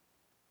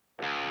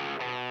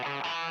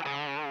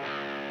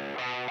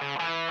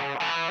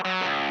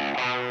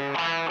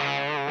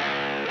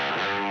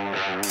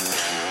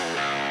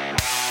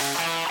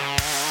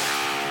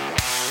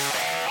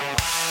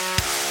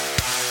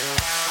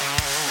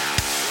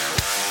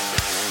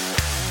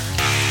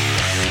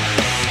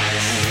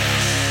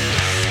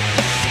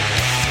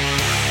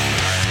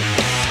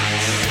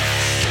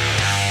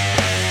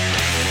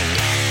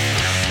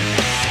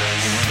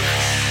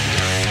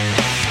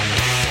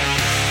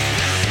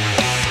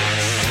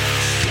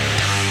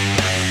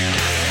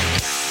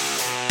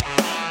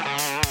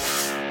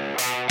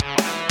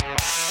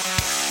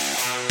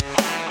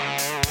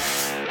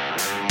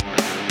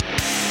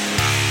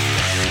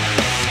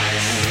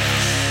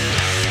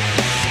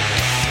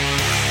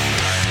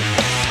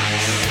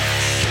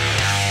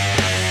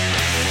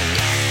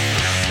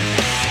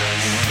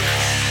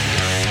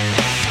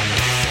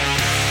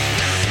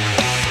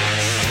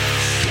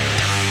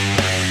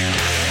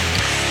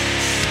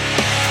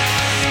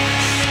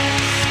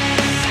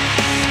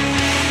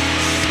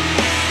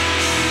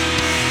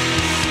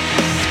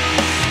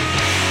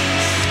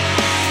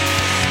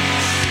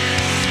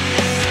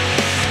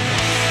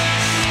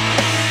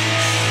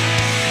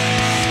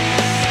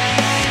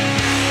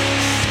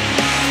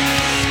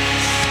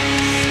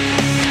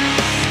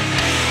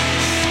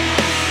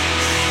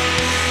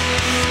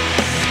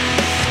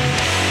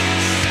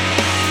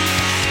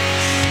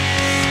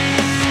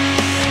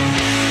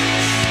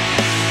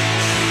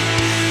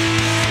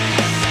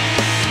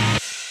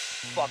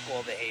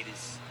all the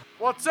haters.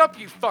 What's up,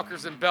 you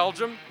fuckers in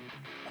Belgium?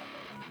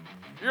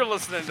 You're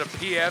listening to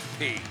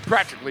PFP,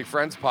 Practically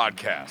Friends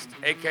Podcast,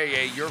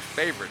 a.k.a. your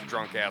favorite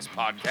drunk-ass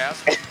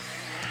podcast.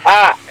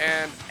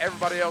 And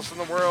everybody else in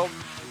the world,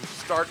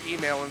 start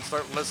emailing,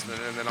 start listening,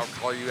 and then I'll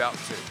call you out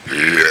too.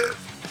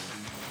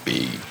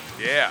 PFP.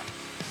 Yeah.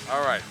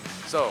 All right.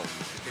 So,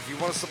 if you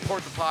want to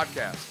support the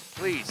podcast,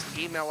 please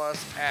email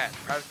us at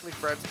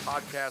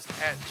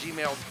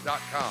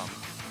practicallyfriendspodcast@gmail.com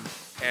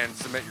and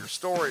submit your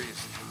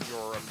stories,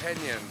 your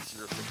opinions,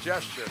 your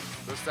suggestions,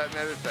 this, that, and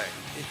the other thing.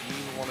 If you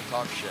even want to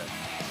talk shit,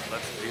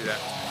 let's do that.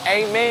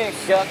 Amen,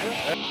 sucker.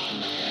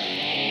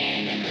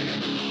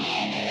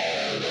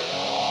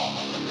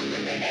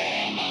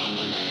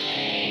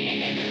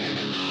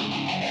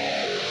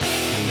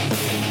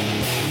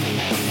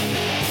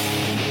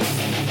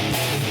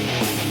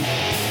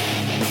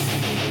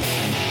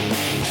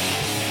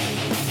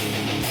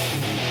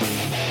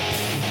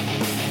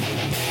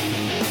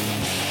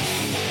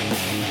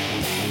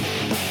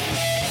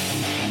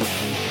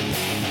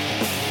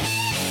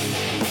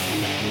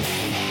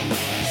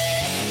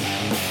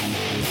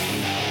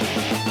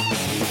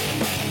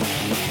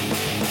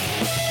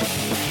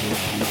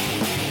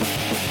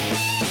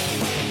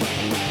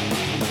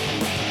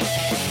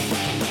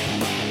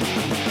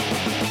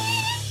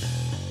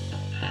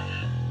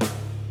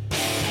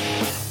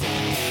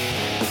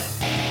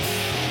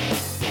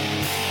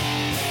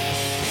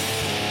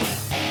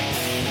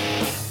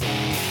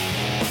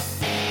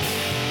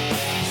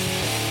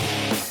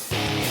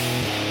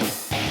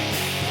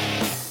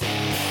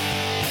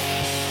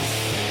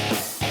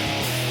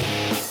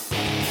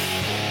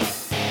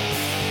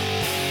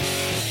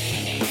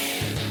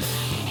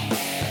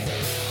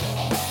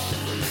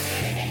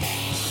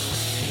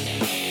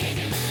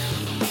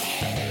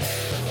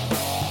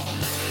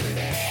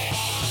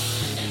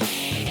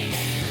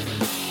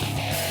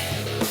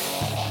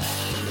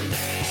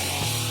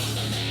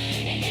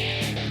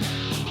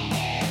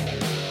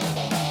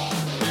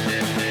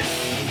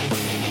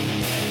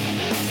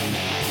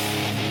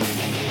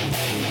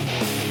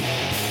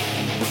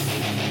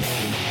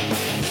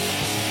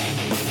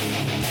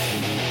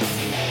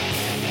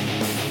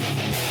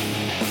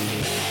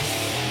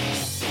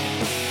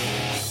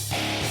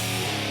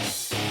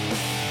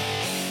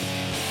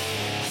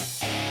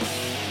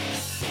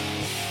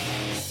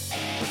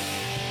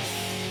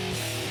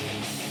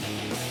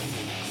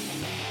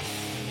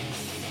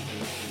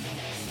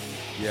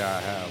 Yeah, I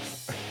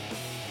have.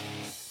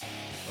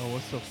 Oh,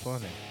 what's so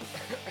funny?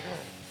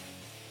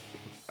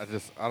 I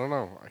don't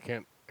know. I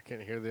can't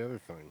hear the other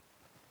thing.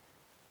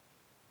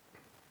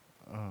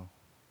 Oh.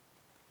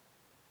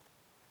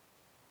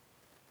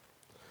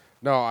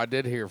 No, I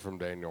did hear from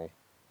Daniel.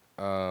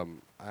 I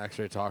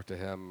actually talked to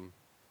him,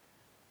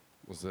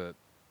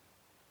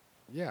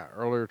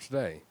 earlier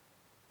today.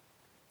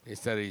 He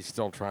said he's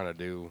still trying to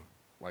do,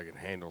 and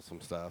handle some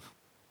stuff.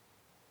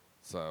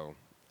 So,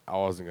 I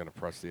wasn't going to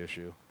press the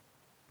issue.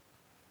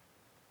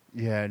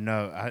 Yeah,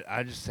 no,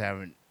 I just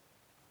haven't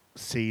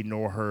seen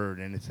nor heard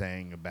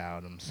anything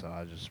about him, so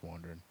I was just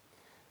wondering.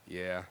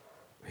 Yeah.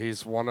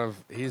 He's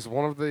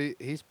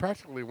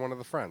practically one of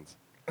the friends.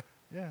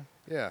 Yeah.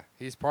 Yeah,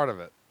 he's part of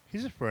it.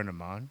 He's a friend of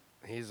mine.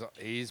 He's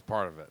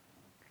part of it.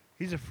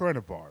 He's a friend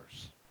of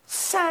ours.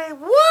 Say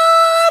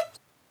what?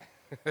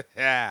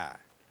 Yeah.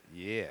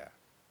 Yeah.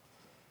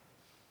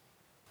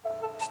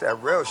 It's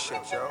that real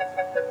shit, yo.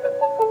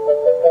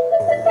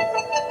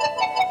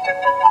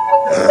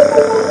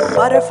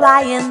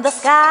 Butterfly in the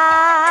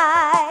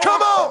sky.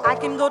 Come on! I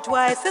can go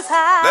twice as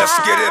high. Let's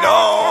get it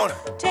on.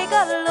 Take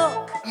a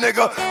look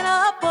Nigga, in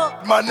a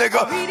book. my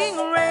nigga. Reading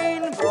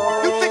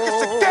rainbow. You think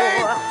it's a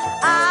game?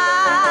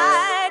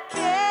 I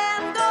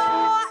can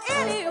go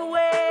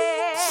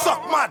anywhere.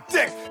 Suck my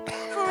dick,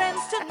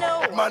 Friends to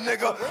know. my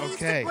nigga. Ways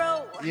Okay. to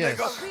grow. Yes.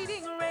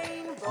 Reading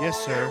rainbow. Yes,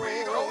 sir.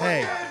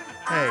 Hey,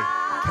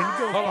 can you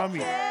go find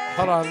me?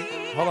 Hold on.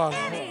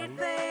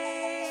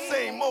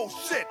 Same old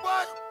shit.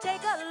 What?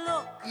 Take a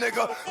look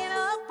Nigga, in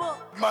a book.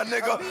 my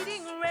nigga.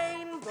 Reading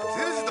rainbow.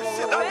 See, this is the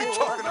shit I be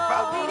talking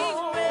about. Reading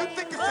You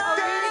think it's a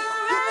rainbow. game?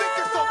 You think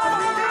it's a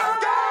fucking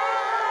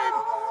game?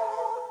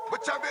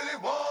 What y'all really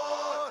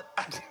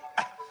want?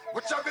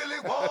 What y'all really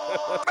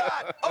want?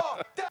 Ride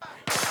or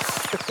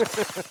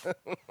die.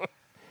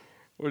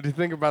 What do you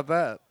think about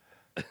that?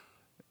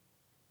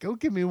 Go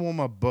give me one of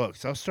my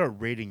books. I'll start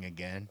reading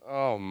again.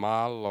 Oh,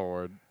 my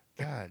Lord.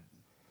 God.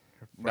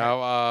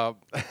 No,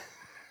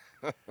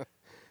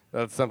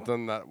 that's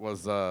something that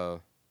was, I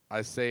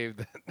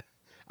saved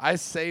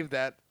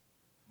that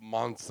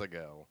months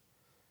ago,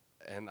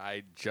 and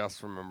I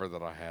just remember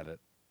that I had it.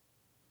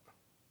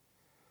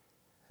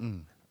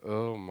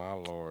 Oh, my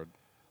Lord.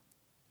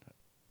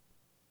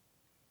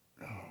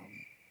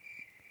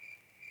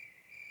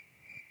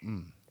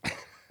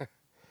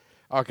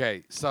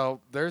 Okay, so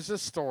there's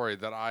this story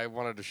that I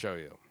wanted to show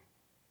you.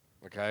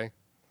 Okay?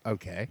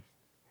 Okay.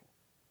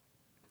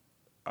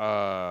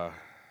 Let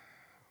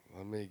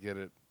me get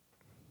it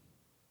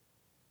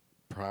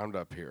primed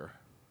up here.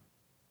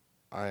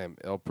 I am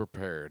ill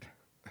prepared.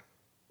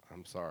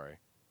 I'm sorry.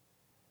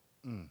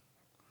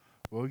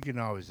 Well, we can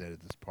always edit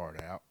this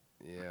part out.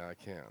 Yeah, I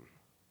can.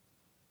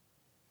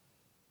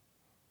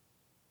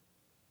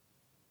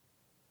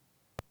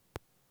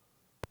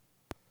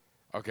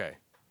 Okay.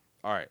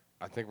 All right.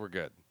 I think we're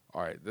good.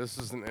 All right. This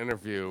is an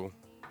interview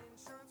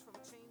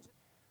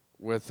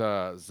with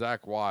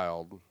Zach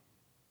Wild.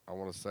 I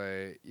want to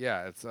say,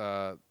 yeah, it's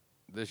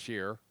this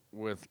year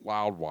with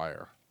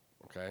Loudwire.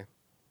 Okay.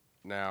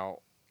 Now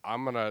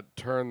I'm gonna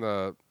turn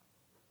the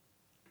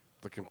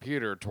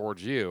computer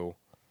towards you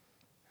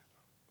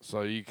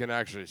so you can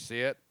actually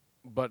see it.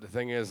 But the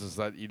thing is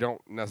that you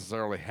don't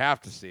necessarily have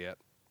to see it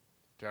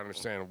to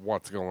understand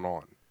what's going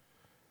on.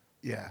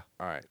 Yeah.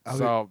 All right. I'll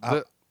So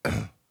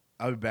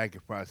I'll be back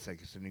in 5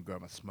 seconds and then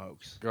grab my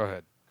smokes. go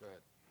ahead. Go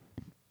ahead.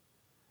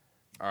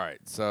 All right.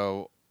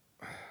 So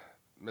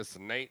Mr.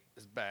 Nate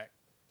is back,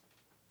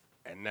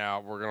 and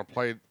now we're gonna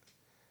play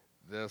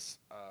this.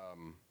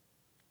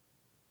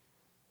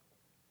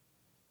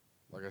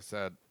 Like I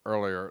said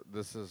earlier,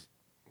 this is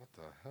what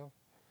the hell?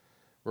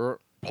 We're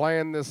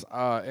playing this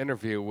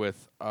interview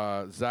with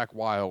Zach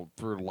Wild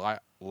through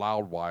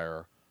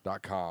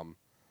Loudwire.com.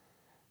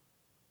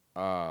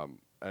 And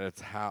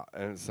it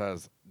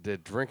says,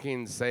 "Did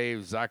drinking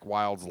save Zach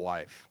Wild's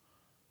life?"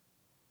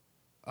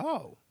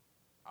 Oh.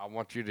 I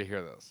want you to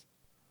hear this.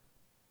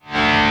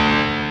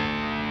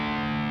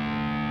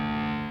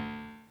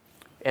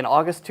 In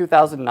August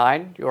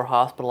 2009, you were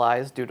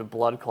hospitalized due to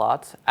blood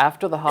clots.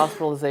 After the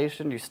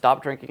hospitalization, you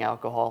stopped drinking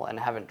alcohol and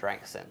haven't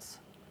drank since.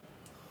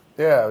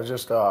 Yeah, it was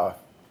just,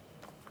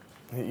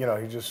 he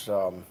just,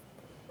 Look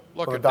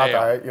well, the at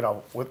doctor,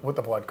 Dale. with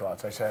the blood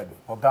clots, I said,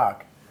 well,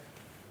 doc,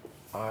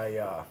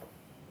 I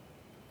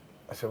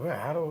said,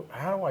 well,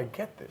 how do I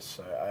get this?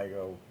 I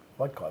go,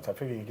 blood clots. I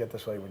figure you get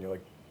this way when you're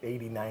like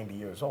 80, 90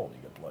 years old,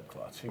 you get blood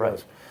clots. He Right.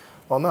 goes,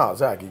 well, no,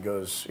 Zach, he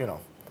goes, you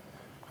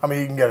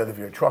can get it if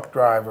you're a truck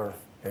driver,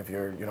 if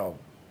you're,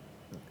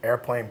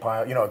 airplane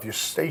pilot, if you're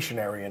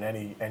stationary in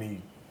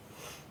any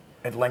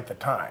length of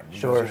time.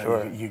 Sure,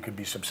 sure. You could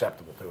be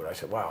susceptible to it. I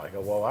said, wow. I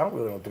go, well, I don't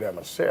really want to do that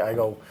much. I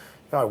go,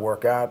 I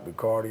work out, do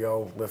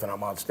cardio, lifting.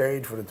 I'm on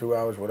stage for the 2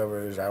 hours,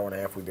 whatever it is, hour and a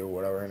half we do,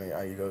 whatever.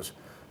 And he goes,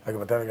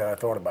 but then again, I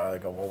thought about it. I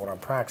go, well, when I'm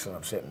practicing,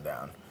 I'm sitting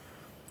down.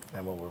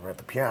 And when we're at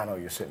the piano,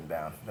 you're sitting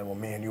down. Then when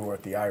me and you were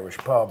at the Irish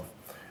pub,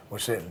 we're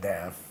sitting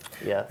down.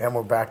 Yeah. Then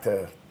we're back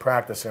to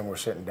practicing, we're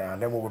sitting down.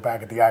 Then when we're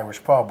back at the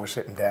Irish pub, we're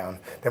sitting down.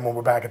 Then when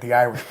we're back at the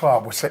Irish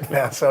pub, we're sitting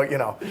down. So, I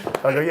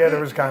go, yeah,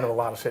 there was kind of a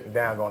lot of sitting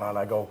down going on.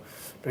 I go,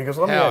 but he goes,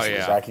 let me Hell ask you,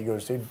 yeah. Zach. He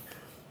goes, did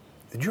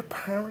your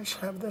parents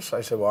have this?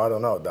 I said, well, I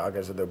don't know, Doc.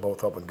 I said, they're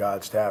both up in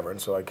God's Tavern,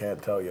 so I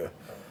can't tell you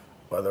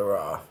whether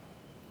I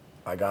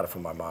got it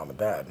from my mom and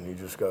dad. And he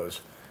just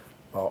goes,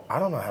 well, I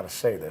don't know how to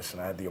say this.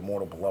 And I had the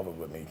immortal beloved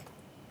with me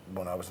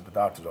when I was at the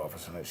doctor's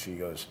office, and she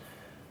goes,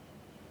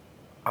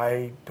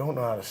 I don't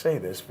know how to say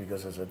this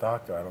because as a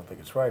doctor, I don't think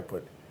it's right,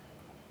 but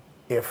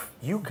if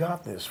you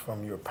got this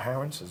from your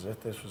parents as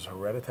if this was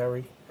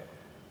hereditary,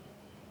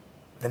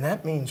 then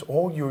that means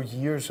all your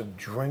years of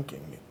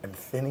drinking and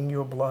thinning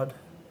your blood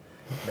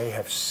may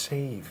have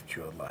saved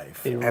your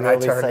life. You And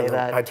really say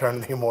that? I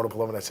turned to the immortal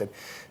beloved and I said,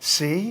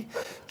 see,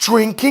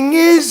 drinking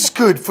is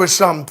good for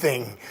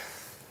something.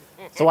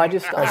 So I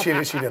just stopped. She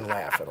didn't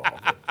laugh at all.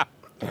 But,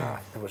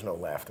 there was no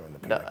laughter in the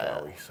peanut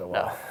gallery. So,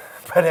 no.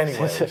 But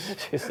anyways, She's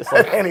just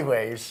like, that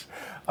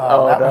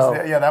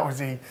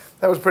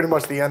was pretty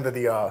much the end of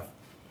the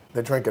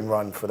drinking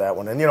run for that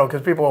one. And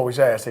because people always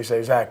ask, they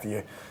say, Zach,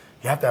 you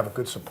have to have a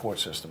good support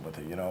system with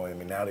it. Now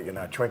that you're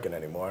not drinking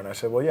anymore. And I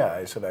said, well, yeah.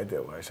 I said, I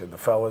do. I said, the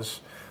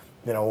fellas,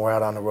 we're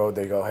out on the road.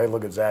 They go, hey,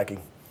 look at Zachy.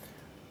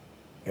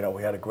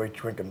 We had a great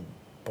drinking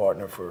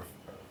partner for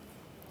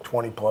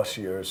 20 plus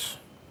years.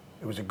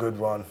 It was a good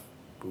run.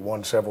 We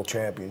won several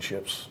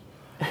championships,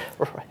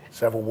 right.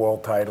 several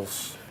world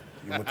titles.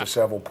 You went to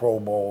several Pro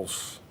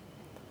Bowls.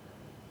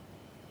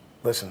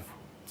 Listen,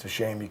 it's a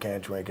shame you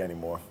can't drink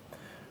anymore.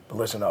 But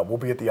listen up, we'll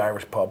be at the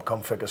Irish pub.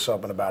 Come pick us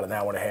up in about an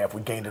hour and a half.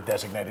 We gained a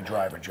designated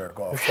driver, jerk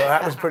off. So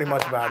that was pretty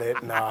much about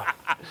it. And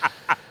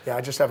yeah,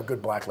 I just have a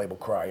good black label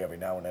cry every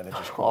now and then. It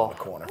just cool in the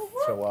corner.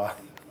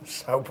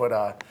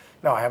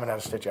 No, I haven't had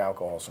a stitch of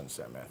alcohol since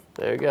then, man.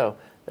 There you go.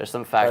 There's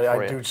some facts for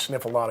I you. do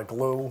sniff a lot of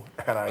glue,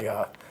 and I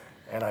do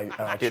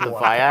chew the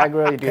on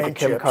Viagra, you do the paint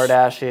Kim chips.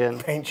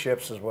 Kardashian. Paint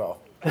chips as well.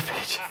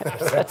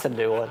 That's a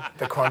new one.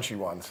 The crunchy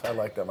ones. I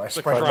like them. I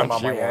spread them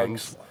on my crunchy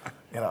eggs.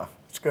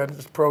 It's good.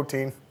 It's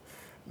protein.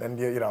 Then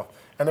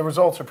and the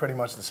results are pretty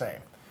much the same.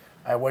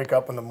 I wake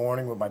up in the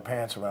morning with my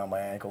pants around my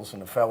ankles,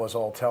 and the fellas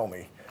all tell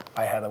me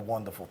I had a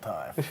wonderful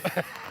time.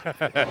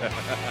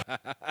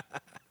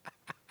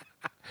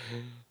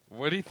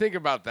 What do you think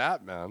about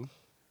that, man?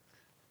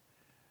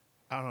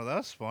 I don't know. That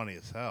was funny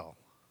as hell.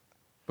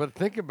 But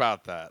think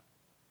about that.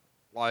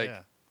 Like,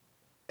 Yeah.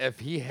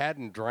 if he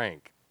hadn't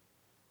drank,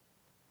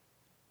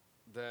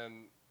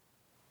 then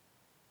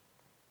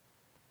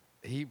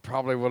he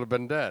probably would have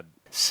been dead.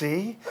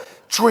 See?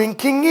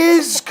 Drinking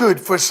is good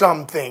for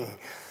something.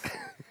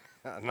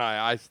 And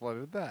I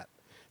isolated that.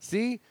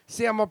 See,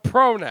 I'm a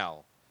pro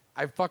now.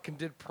 I fucking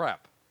did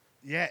prep.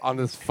 Yeah, on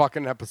this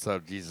fucking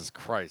episode. Jesus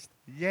Christ.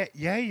 yeah,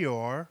 you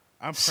are.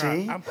 I'm See?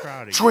 proud. I'm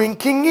proud of you.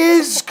 Drinking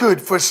is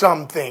good for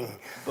something.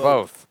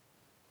 Both.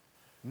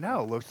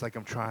 No, it looks like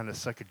I'm trying to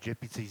suck a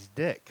gypsy's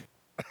dick.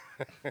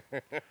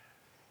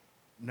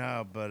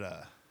 No,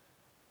 but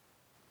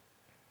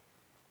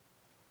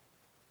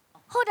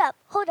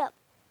Hold up.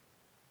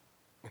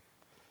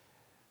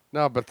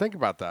 No, but think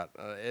about that.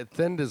 It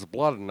thinned his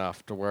blood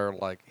enough to where,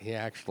 like, he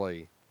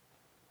actually.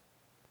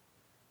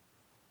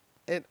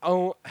 It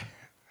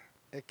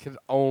could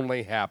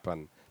only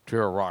happen to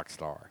a rock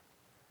star.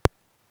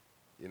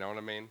 You know what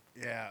I mean?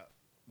 yeah,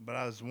 but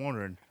I was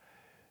wondering.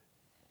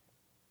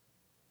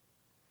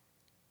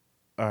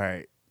 All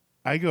right,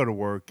 I go to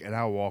work and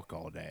I walk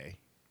all day,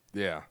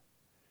 Yeah.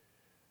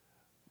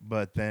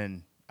 but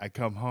then I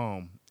come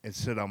home and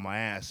sit on my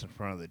ass in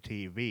front of the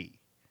TV.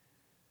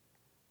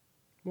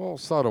 Well,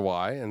 so do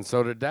I, and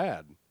so did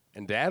Dad.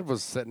 And Dad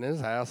was sitting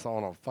his ass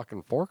on a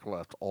fucking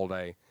forklift all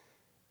day.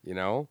 10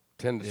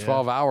 to Yeah.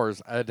 12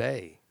 hours a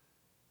day.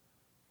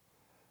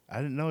 I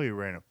didn't know he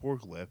ran a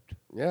forklift.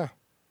 Yeah.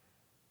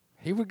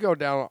 He would go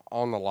down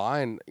on the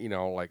line,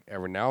 like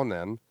every now and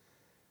then.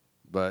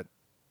 But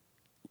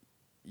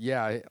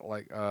yeah,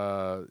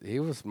 he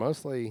was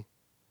mostly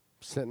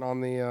sitting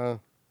on the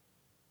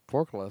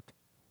forklift.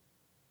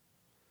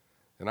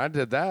 And I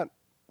did that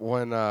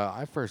when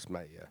I first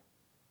met you.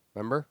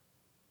 Remember?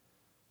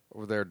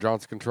 Over there at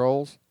Johnson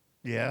Controls.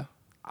 Yeah.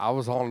 I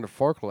was on the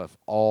forklift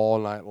all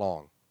night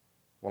long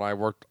when I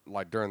worked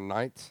like during the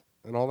nights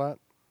and all that.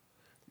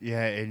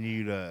 Yeah, and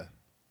you'd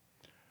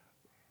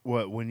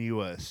when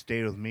you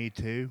stayed with me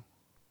too,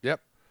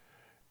 Yep,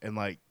 and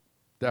like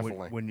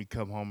definitely. when you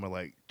come home at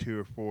like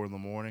 2 or 4 in the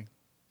morning.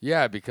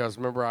 Yeah, because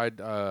remember I'd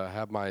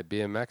have my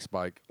BMX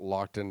bike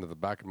locked into the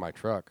back of my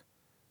truck,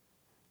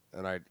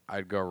 and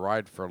I'd go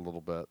ride for a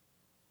little bit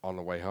on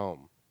the way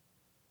home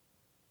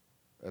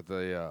at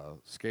the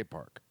skate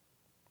park.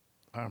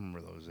 I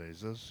remember those days.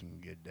 Those were some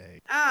good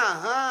days.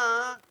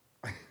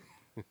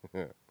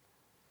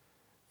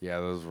 Yeah,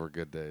 those were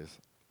good days.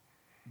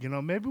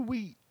 Maybe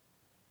we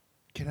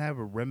can have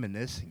a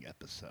reminiscing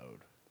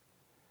episode.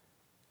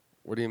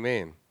 What do you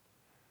mean?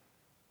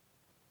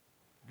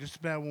 Just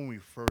about when we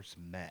first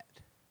met.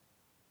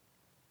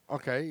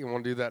 Okay, you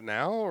want to do that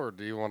now, or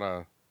do you want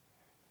to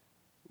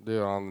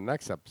do it on the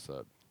next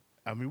episode?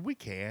 I mean, we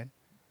can.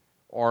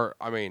 Or,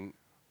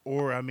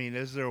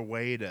 Is there a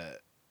way to...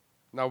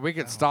 no, we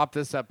could stop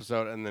this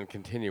episode and then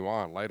continue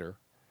on later.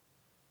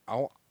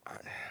 I'm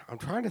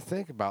trying to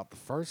think about the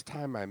first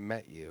time I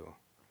met you.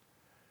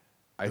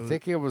 I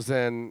think it was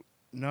in...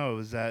 No, it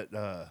was at...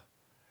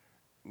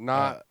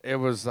 it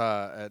was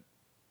at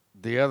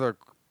the other,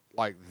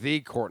 like, the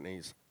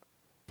Courtney's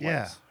place.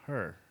 Yeah,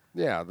 her.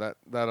 Yeah, that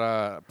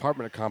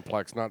apartment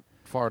complex not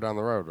far down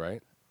the road,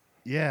 right?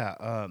 Yeah,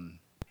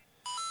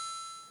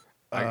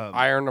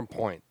 Iron and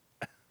Point.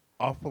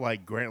 off of,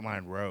 like, Grant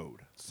Line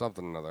Road.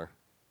 Something or another.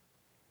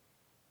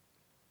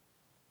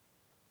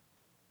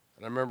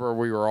 And I remember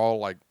we were all,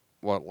 like,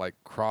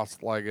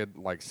 cross-legged,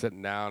 like,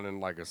 sitting down in,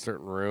 like, a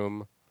certain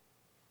room.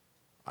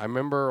 I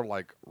remember,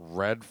 like,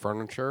 red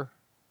furniture.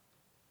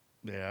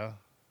 Yeah.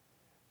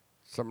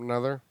 Something or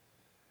another.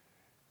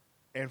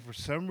 And for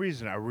some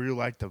reason, I really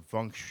like the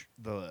feng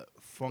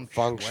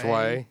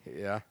shui,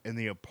 yeah. in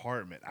the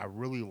apartment. I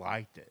really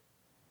liked it.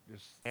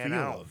 Just And feel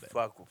I don't of it.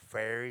 fuck with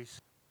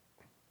fairies.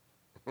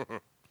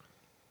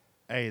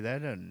 Hey,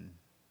 that doesn't...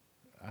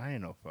 I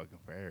ain't no fucking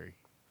fairy.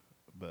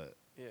 But...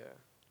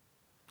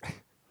 Yeah.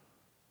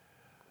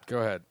 Go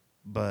ahead.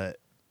 But...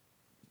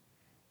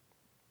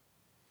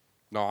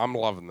 No, I'm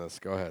loving this.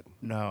 Go ahead.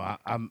 No,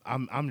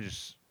 I'm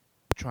just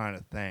trying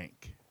to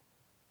think.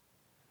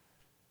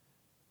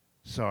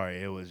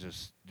 Sorry, it was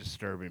just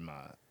disturbing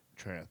my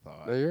train of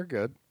thought. No, you're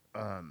good.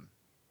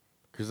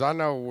 Because I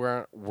know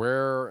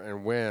where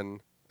and when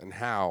and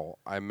how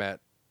I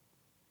met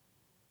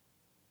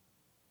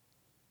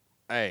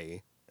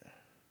A.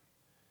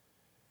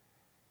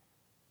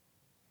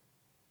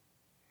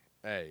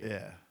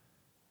 Yeah.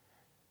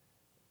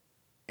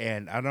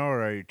 And I know I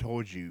already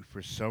told you,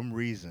 for some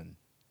reason,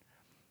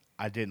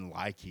 I didn't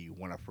like you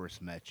when I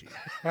first met you.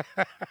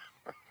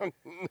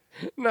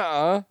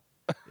 Nuh-uh.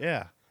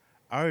 Yeah.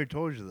 I already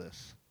told you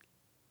this.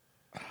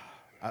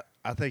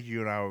 I think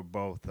you and I were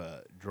both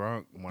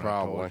drunk when I told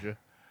Probably. you.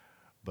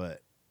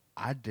 But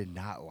I did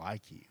not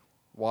like you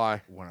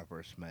Why? when I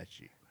first met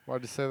you.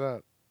 Why'd you say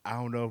that? I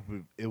don't know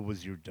if it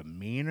was your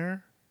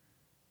demeanor.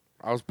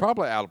 I was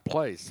probably out of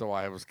place, so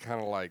I was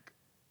kind of like,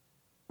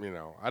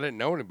 I didn't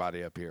know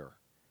anybody up here.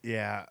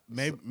 Yeah,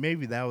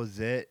 maybe that was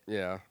it.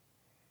 Yeah.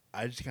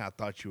 I just kind of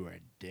thought you were a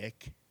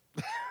dick.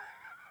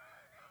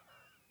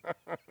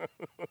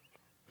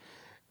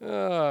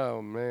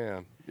 Oh,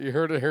 man. You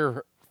heard it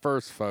here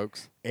first,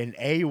 folks. And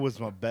A was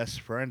my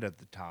best friend at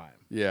the time,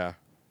 Yeah.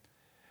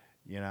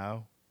 Yeah.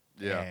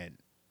 Yeah.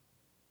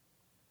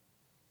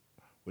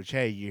 Which,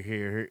 hey, you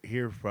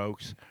hear,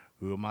 folks,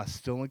 who am I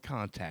still in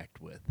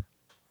contact with?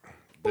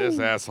 This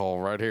asshole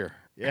right here.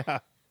 Yeah.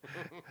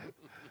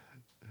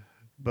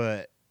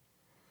 But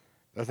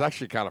That's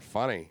actually kind of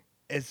funny.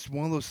 it's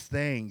one of those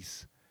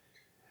things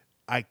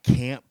I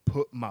can't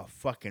put my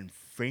fucking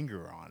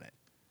finger on it.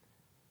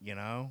 You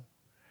know?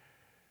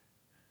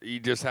 You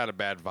just had a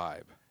bad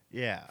vibe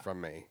Yeah.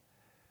 from me.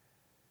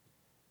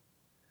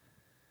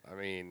 I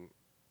mean,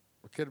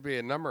 it could be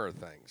a number of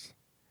things.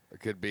 It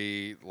could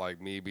be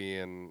like me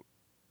being,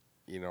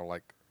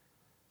 like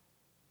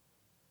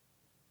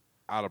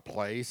out of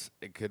place.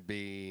 It could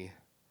be,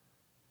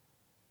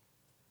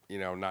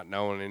 not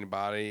knowing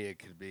anybody. It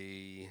could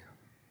be,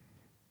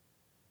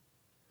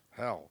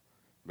 hell,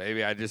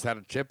 maybe I just had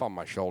a chip on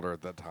my shoulder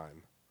at that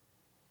time.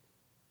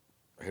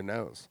 Who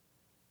knows?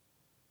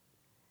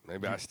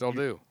 Maybe I still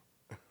do.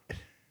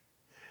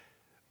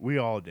 We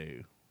all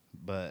do.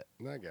 But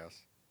I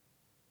guess.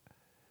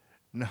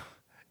 no.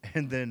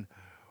 And then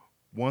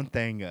one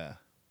thing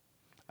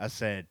I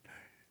said,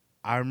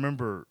 I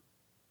remember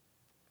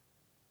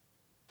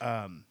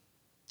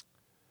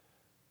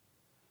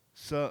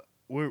so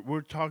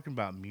we're talking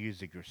about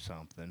music or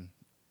something,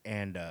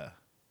 and I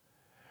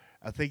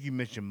think you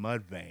mentioned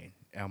Mudvayne,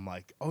 and I'm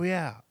like, oh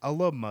yeah, I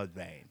love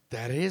Mudvayne,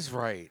 That is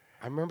right.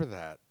 I remember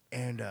that.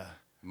 and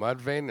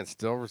Mudvayne and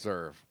Still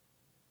Reserve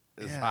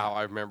is Yeah. how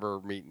I remember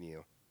meeting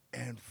you.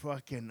 and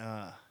fucking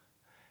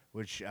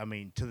which I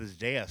mean to this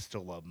day I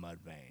still love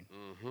Mudvayne,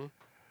 Mm-hmm.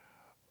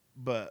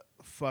 but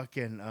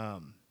fucking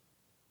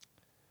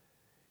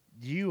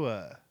you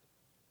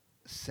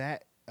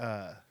sat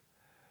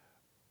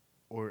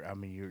or I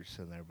mean you were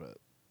sitting there, but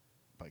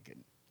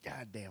fucking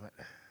god damn it.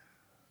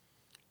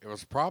 It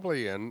was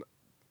probably in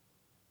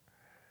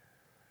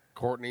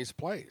Courtney's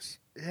place.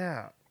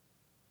 Yeah.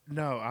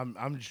 No,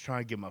 I'm just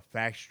trying to get my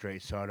facts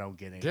straight so I don't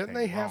get anything. Didn't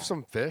they have wrong.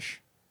 some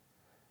fish?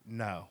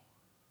 No,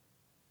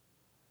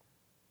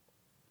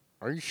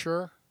 Are you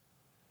sure?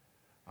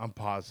 I'm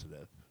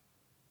positive.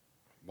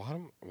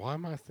 Why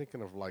am I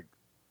thinking of like?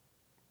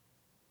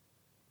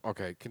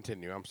 Okay,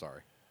 continue. I'm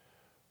sorry.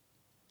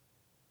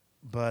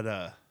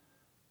 But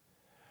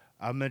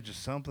I mentioned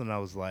something. I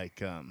was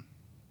like, I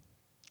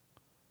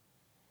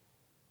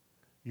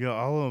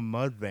love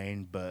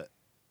Mudvayne, but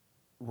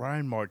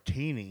Ryan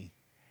Martini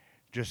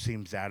just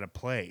seems out of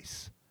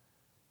place.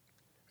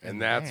 in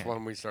And the that's band.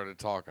 when we started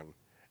talking.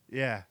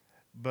 Yeah,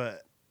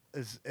 but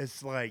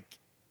it's like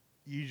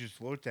you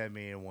just looked at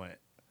me and went,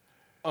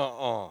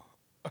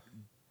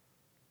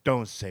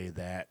 "Don't say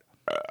that."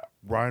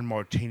 Ryan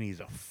Martini's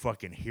a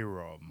fucking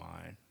hero of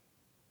mine.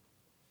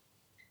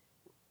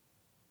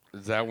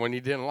 Is that when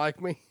you didn't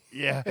like me?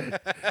 Yeah.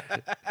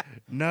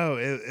 No,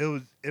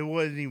 it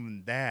wasn't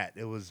even that.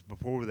 It was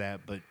before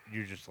that, but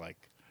you're just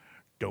like,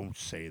 don't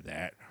say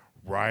that.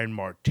 Ryan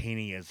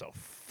Martini is a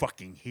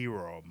fucking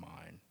hero of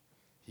mine.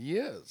 He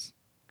is.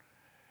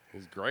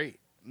 He's great.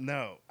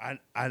 No,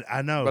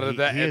 I know.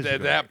 But he is at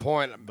great, that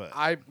point, but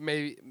I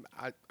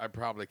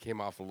probably came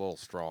off a little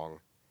strong.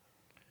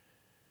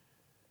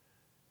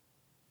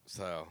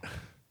 So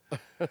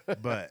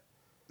but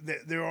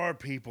there are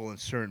people in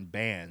certain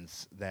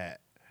bands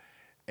that,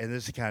 and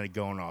this is kind of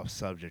going off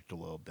subject a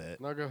little bit,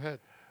 no, go ahead.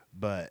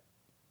 but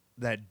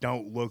that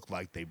don't look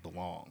like they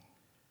belong.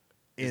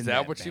 Is in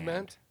that what you band.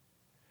 meant?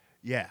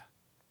 Yeah.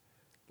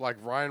 Like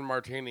Ryan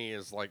Martini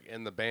is like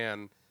in the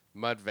band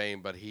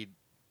Mudvayne, but he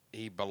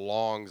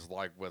belongs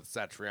like with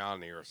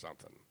Satriani or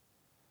something.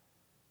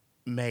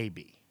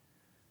 Maybe.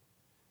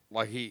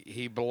 Like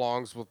he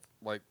belongs with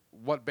like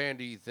what band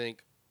do you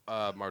think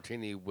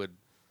Martini would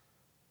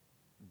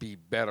be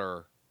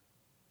better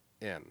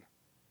in?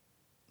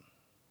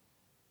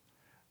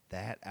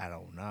 That I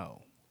don't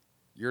know.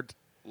 You're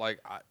like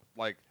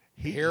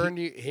He-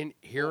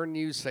 hearing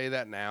you say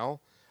that now.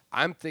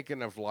 I'm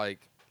thinking of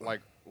like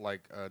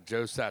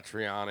Joe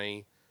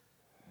Satriani,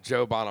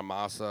 Joe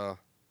Bonamassa,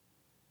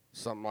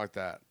 something like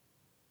that.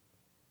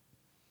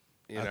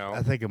 You know,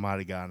 I think I might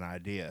have got an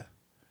idea.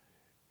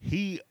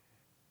 He,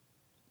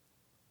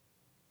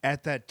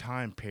 at that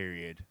time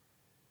period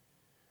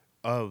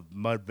of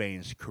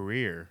Mudvayne's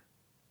career,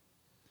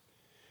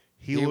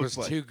 he he looked was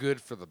like too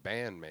good for the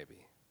band.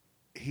 Maybe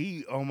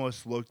he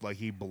almost looked like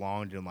he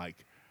belonged in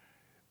like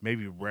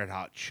maybe Red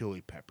Hot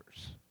Chili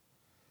Peppers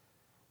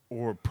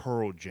or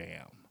Pearl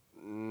Jam.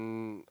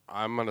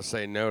 I'm gonna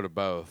say no to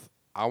both.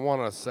 I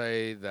want to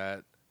say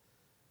that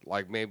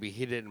like maybe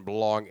he didn't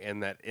belong in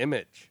that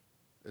image,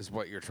 is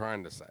what you're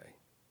trying to say.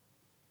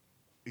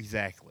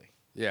 Exactly.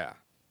 Yeah.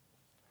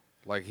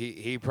 Like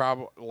he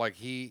probably like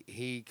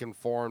he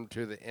conformed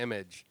to the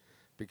image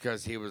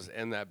because he was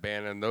in that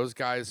band, and those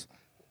guys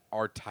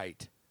are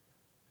tight.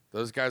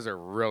 Those guys are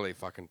really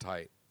fucking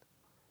tight.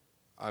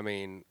 I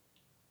mean,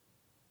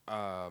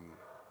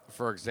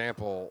 for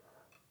example,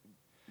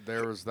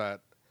 there was that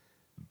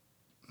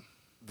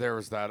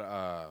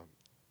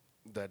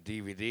that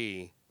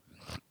DVD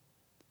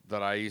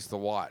that I used to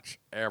watch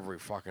every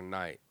fucking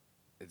night.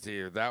 It's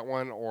either that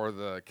one or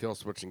the Kill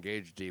Switch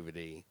Engage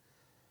DVD.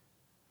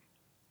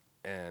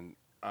 And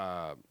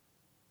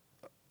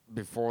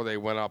before they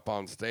went up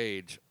on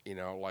stage,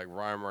 like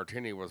Ryan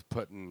Martini was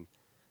putting,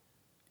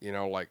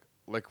 like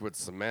liquid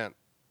cement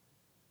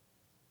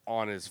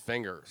on his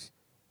fingers,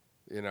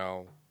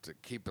 to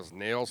keep his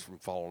nails from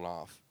falling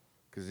off.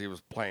 because he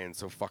was playing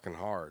so fucking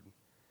hard.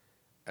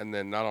 And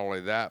then not only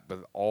that,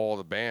 but all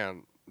the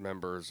band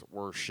members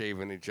were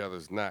shaving each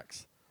other's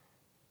necks.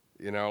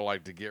 You know,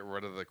 like to get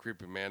rid of the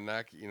creepy man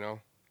neck, you know?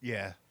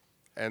 Yeah.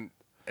 And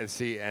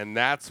see, and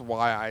that's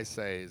why I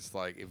say it's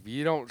like, if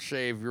you don't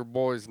shave your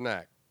boy's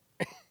neck,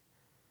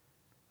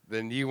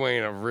 then you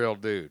ain't a real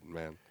dude,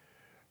 man.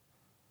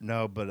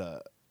 No,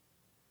 but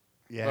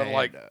yeah. But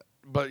like, and,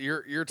 but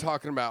you're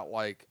talking about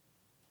like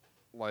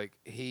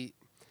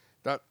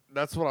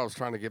that's what I was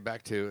trying to get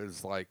back to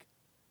is like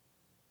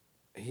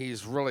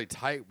he's really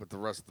tight with the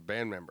rest of the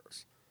band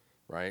members,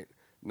 right?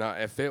 Now,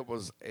 if it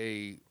was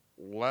a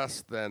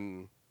less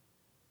than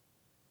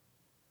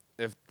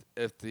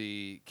if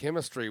the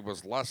chemistry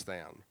was less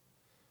than,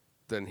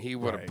 then he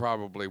would have Right.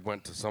 probably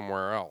went to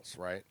somewhere else,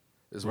 right?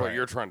 Is what Right.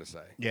 you're trying to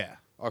say. yeah.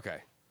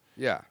 Okay.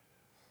 Yeah.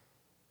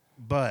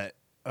 But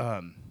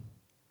and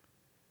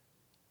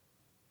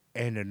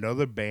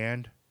another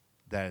band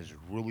that is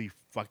really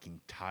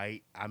fucking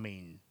tight. I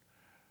mean,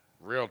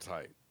 Real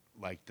tight.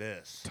 like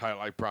this Tight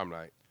like prom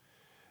night.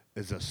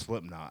 is a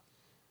Slipknot,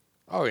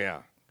 Oh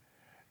yeah.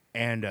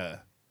 and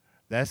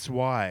that's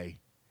why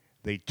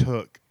they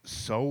took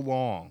so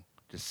long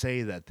to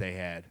say that they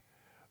had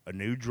a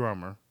new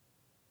drummer,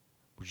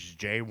 which is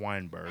Jay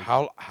Weinberg.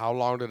 How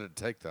long did it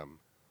take them?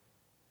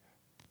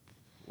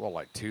 Well,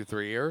 like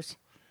 2-3 years?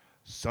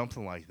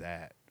 Something like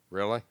that.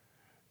 Really?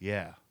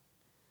 Yeah.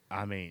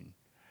 I mean,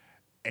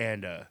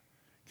 and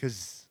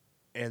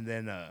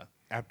then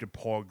after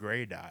Paul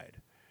Gray died,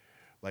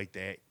 like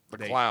The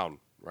clown,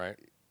 right?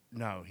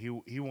 No,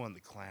 he won the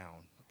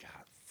clown.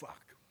 God,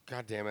 fuck.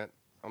 God damn it.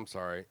 I'm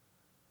sorry.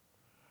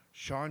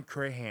 Sean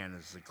Crahan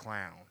is the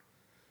clown.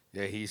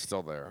 Yeah, he's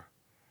still there.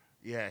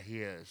 Yeah,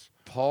 he is.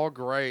 Paul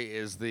Gray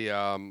is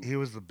the He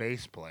was the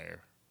bass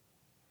player,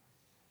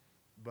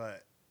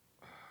 but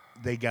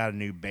they got a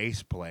new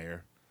bass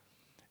player,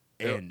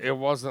 and it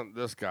wasn't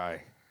this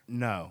guy.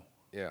 no,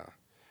 Yeah.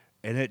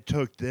 and it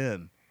took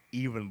them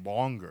even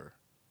longer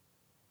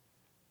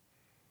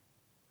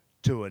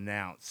to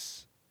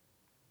announce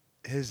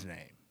his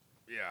name.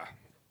 Yeah.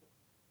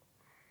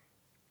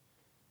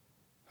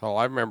 Hell,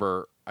 I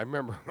remember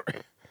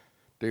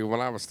dude,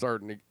 when I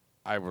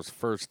was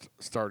first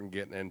starting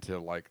getting into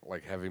like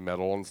heavy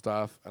metal and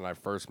stuff, and I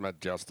first met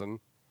Justin,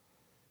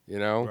 you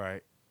know?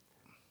 Right.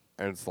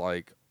 And it's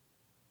like,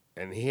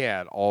 and he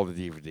had all the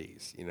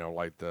DVDs, you know,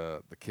 like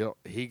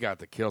he got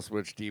the Kill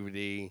Switch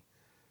DVD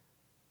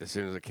as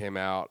soon as it came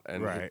out,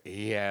 and Right.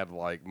 he had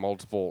like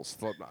multiple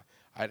Slipknot.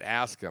 I'd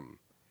ask him,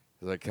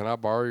 he's like, "Can I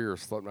borrow your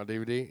Slipknot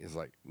DVD?" He's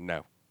like,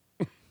 "No."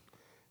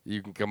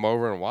 You can come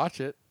over and watch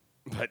it,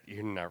 but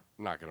you're not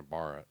going to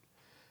borrow it.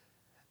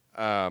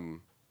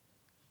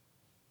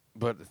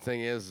 But the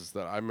thing is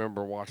that I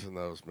remember watching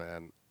those,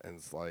 man, and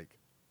it's like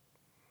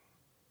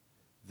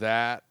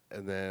that,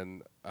 and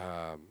then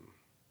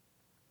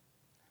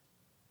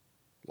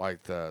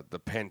like the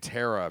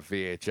Pantera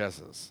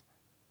VHSs.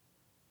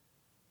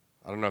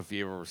 I don't know if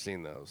you've ever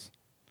seen those.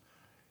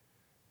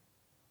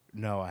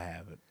 No, I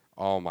haven't.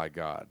 Oh my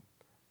God!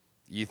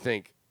 You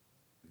think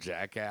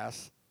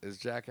Jackass is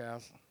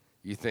Jackass?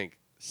 You think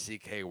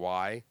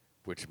CKY,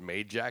 which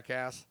made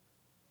Jackass,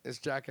 is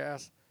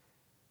Jackass?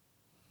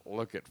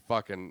 Look at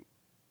fucking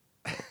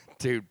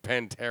dude,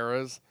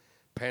 Pantera's.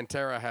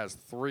 Pantera has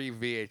 3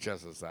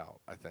 VHSs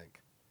out, I think.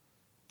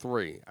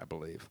 3, I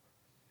believe.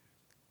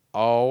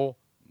 Oh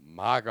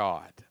my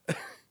God.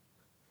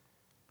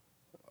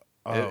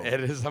 Oh, It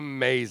is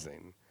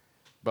amazing.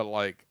 But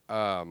like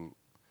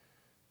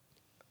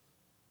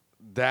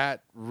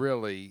that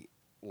really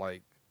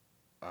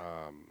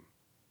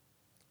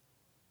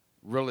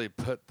really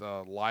put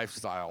the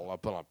lifestyle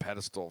up on a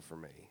pedestal for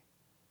me.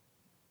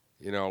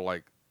 You know,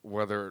 like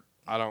whether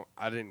I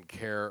didn't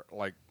care,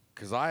 like,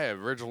 because I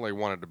originally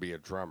wanted to be a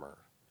drummer,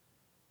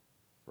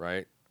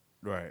 right?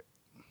 right.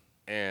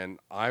 And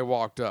I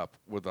walked up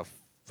with a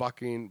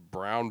fucking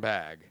brown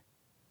bag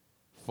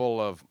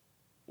full of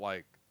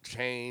like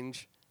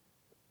change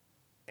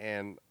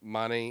and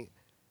money,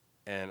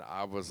 and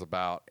I was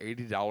about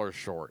 $80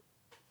 short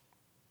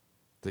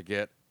to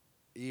get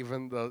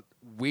even the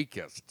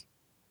weakest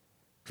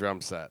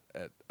drum set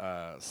at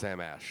Sam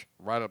Ash,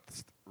 right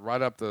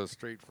up the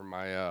street from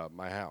my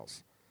my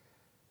house.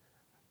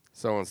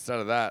 So instead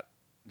of that,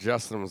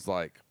 Justin was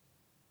like,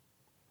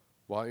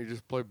 "Why don't you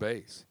just play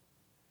bass?"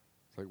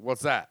 It's like,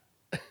 "What's that?"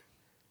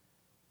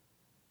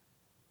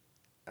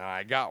 And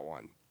I got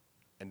one,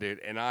 and dude,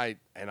 and I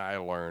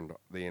learned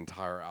the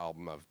entire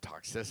album of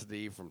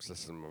Toxicity from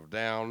System of a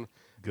Down,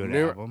 Good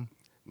album.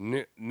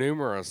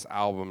 numerous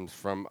albums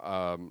from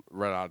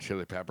Red Hot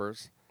Chili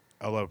Peppers.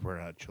 I love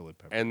Red Hot Chili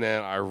Peppers. And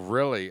then I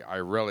really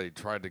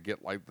tried to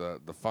get like the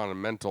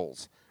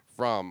fundamentals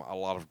from a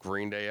lot of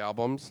Green Day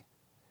albums,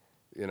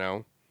 you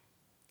know,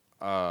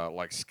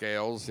 like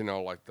scales, you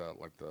know, like the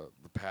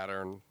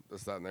pattern,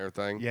 this, that, and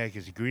everything. Yeah,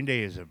 because Green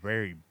Day is a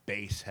very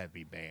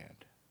bass-heavy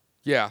band.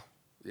 Yeah,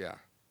 yeah.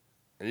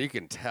 And you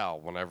can tell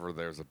whenever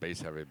there's a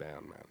bass heavy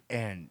band, man.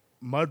 And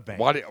Mudvayne.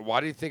 Why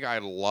do you think I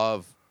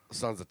love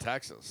Sons of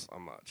Texas so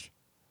much?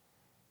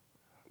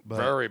 But,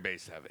 Very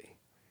bass heavy.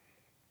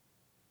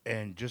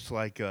 and just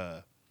like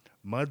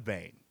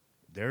Mudvayne,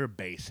 they're a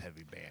bass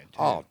heavy band too.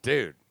 Oh,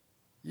 dude.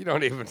 You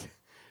don't even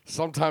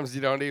sometimes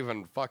you don't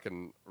even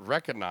fucking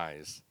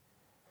recognize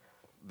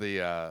the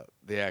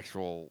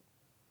actual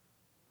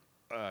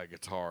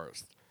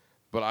guitarist.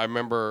 But I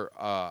remember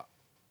a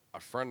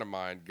friend of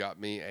mine got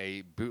me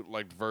a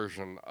bootlegged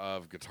version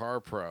of Guitar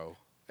Pro,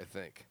 I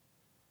think.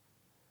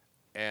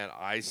 And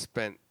I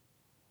spent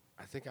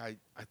I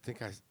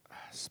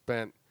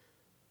spent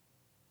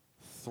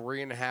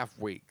 3.5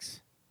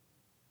 weeks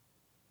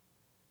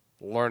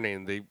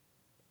learning the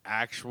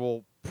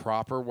actual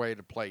proper way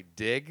to play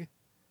dig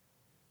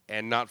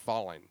and not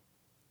falling.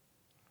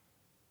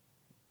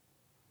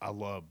 I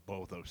love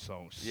both those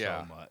songs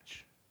Yeah. so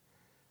much.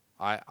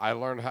 I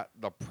learned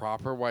the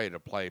proper way to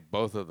play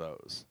both of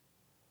those.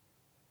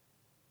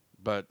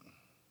 But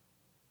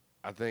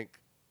I think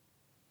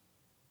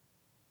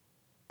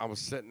I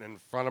was sitting in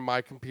front of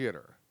my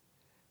computer,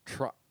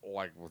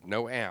 like with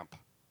no amp,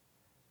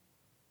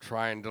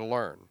 trying to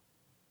learn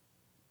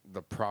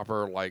the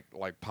proper like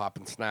pop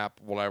and snap,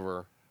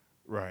 whatever,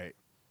 Right.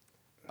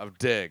 of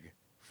dig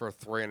for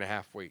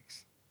 3.5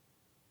 weeks.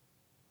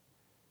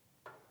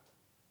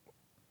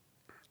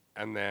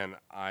 And then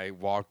I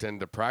walked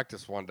into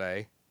practice one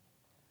day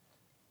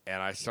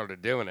and I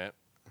started doing it.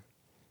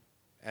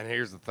 And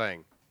here's the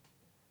thing.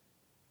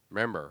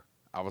 Remember,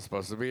 I was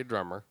supposed to be a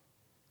drummer.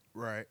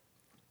 Right.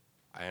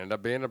 I ended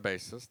up being a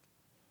bassist.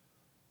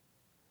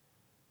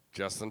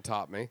 Justin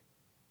taught me.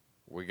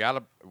 We got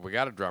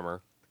a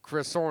drummer,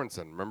 Chris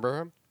Sorensen. Remember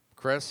him?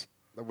 Chris?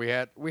 We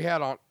had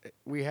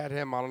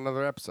him on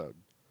another episode.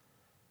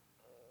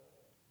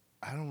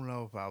 I don't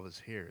know if I was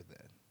here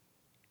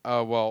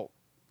then. Well,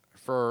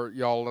 for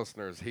y'all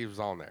listeners, he was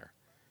on there.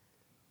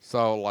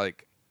 So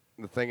like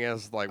the thing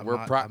is, like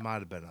I might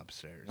have been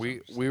upstairs.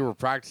 we were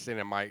practicing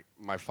in my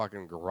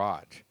fucking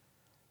garage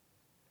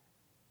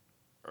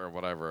or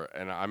whatever,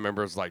 and I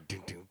remember it's like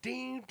ding ding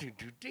ding ding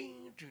ding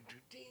ding ding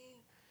ding,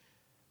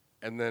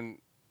 and then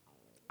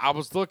I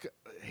was looking.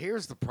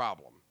 Here's the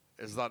problem: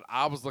 is that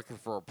I was looking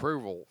for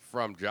approval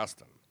from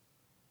Justin,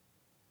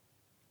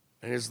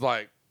 and he's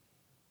like,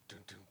 ding,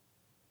 ding,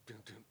 ding,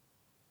 ding,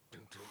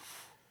 ding, ding.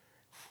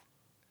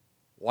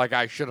 Like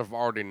I should have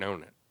already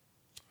known it.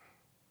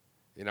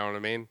 You know what I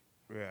mean?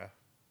 Yeah.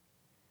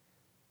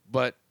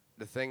 But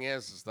the thing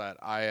is that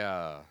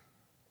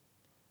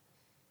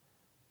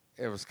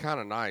it was kind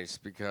of nice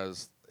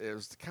because it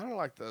was kind of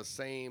like the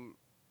same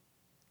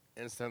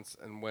instance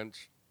in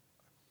which,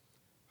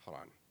 hold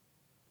on,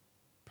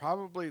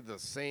 probably the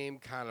same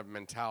kind of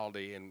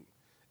mentality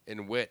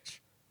in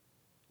which,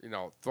 you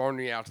know, throwing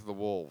me out to the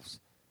wolves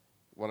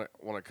when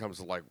it comes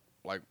to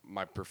like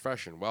my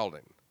profession,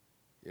 welding,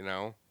 you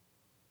know.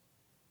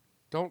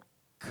 Don't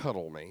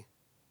cuddle me,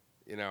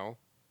 you know,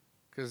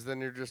 because then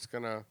you're just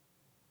gonna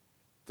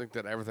think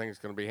that everything's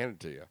gonna be handed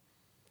to you.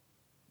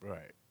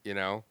 Right. You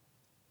know,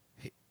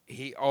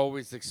 he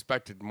always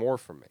expected more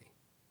from me,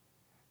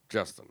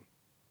 Justin.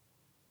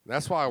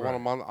 That's why I want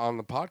him on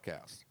the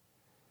podcast.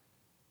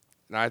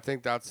 And I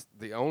think that's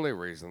the only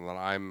reason that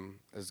I'm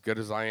as good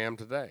as I am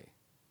today.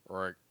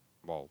 Or,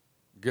 well,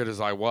 good as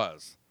I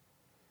was.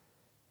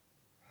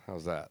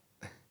 How's that?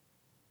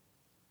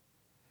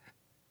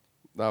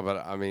 No,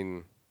 but I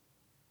mean,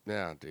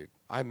 yeah, dude.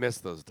 I miss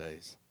those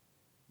days.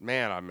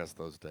 Man, I miss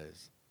those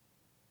days.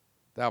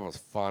 That was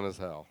fun as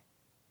hell.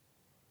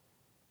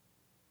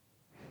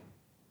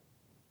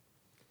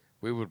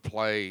 We would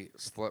play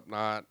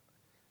Slipknot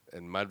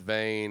and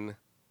Mudvayne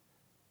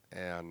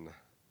and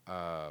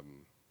what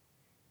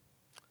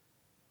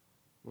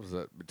was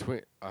it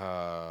between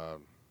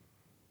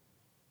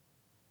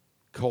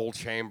Cold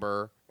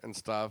Chamber and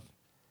stuff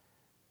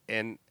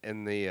in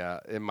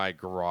my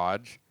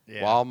garage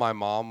while my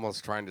mom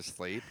was trying to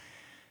sleep.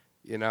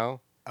 You know.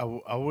 I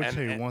would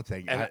tell you one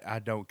thing. and I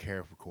don't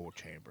care for Cold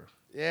Chamber.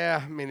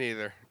 Yeah, me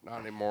neither.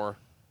 Not anymore.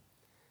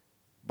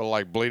 But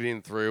like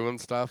bleeding through and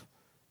stuff.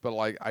 But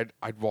like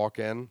I'd walk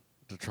in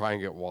to try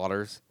and get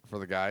waters for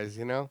the guys,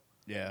 you know?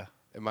 Yeah.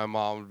 And my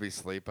mom would be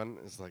sleeping.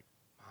 It's like,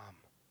 Mom,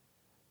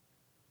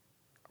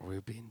 are we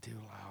being too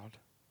loud?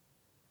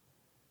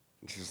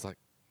 And she's like,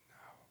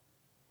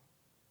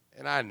 no.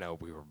 And I know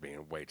we were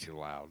being way too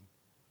loud.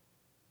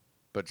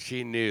 But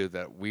she knew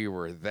that we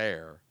were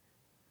there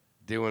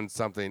doing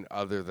something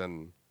other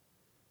than...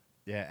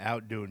 Yeah,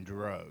 out doing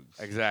drugs.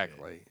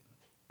 Exactly.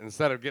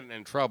 Instead of getting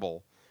in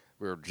trouble,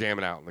 we were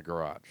jamming out in the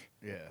garage.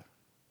 Yeah.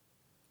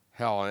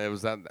 Hell, and it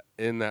was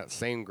in that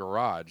same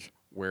garage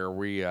where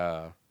we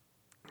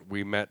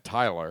met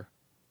Tyler,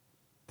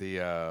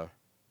 the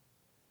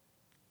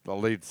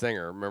lead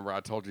singer. Remember I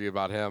told you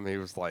about him? He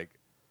was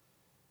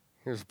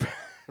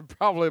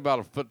probably about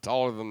a foot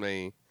taller than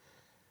me,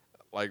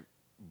 like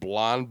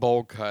blonde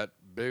bowl cut,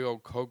 big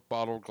old Coke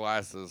bottle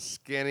glasses,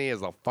 skinny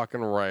as a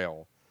fucking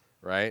rail,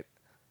 right?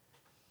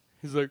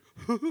 He's like,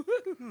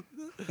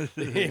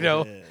 you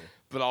know,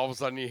 but all of a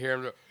sudden you hear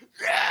him go,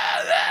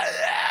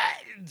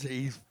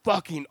 he's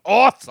fucking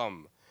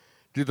awesome.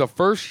 Dude, the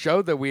first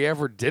show that we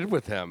ever did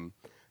with him,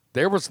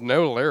 there was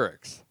no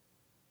lyrics.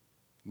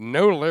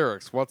 No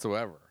lyrics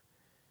whatsoever.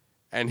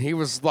 And he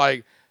was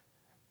like,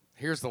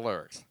 here's the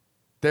lyrics.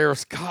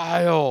 There's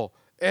Kyle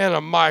and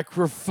a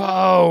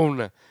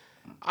microphone.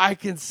 I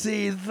can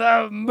see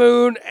the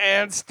moon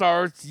and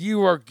stars.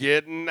 You are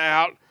getting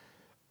out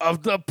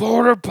of the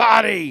porta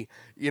potty.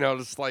 You know,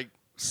 just like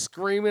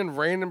screaming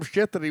random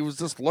shit that he was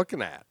just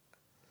looking at.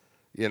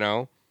 You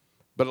know?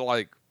 But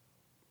like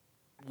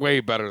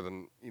way better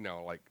than, you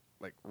know, like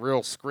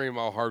real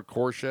screamo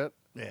hardcore shit.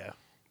 Yeah.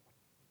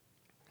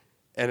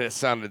 And it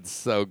sounded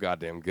so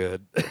goddamn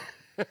good.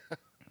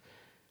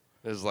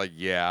 It's like,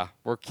 yeah,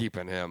 we're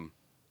keeping him.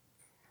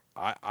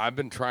 I've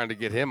been trying to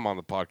get him on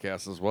the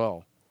podcast as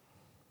well.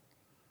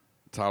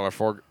 Tyler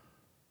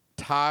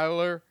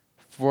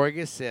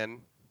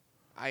Ferguson.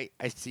 I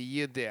see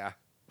you there.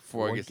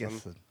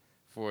 Ferguson.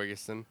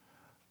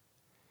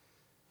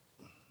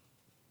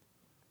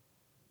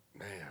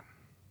 Man.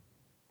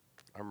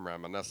 I'm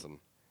reminiscing.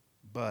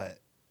 But,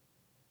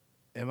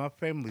 and my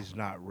family's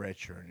not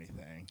rich or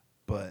anything,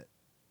 but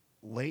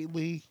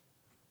lately,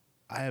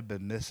 I have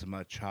been missing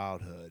my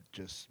childhood.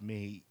 Just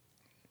me.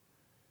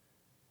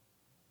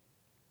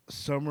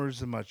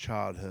 Summers in my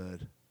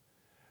childhood,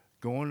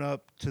 going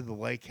up to the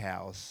lake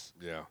house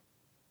Yeah.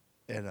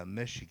 in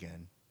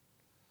Michigan.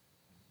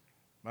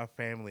 My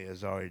family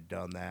has already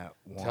done that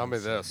once. Tell me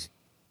this.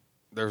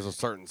 There's a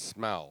certain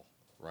smell,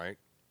 right?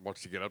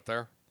 Once you get up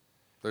there,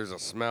 there's a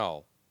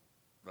smell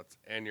that's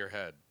in your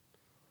head.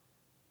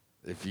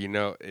 If you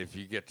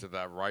get to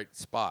that right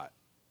spot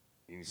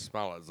and you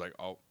smell it, it's like,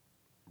 oh,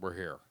 we're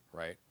here,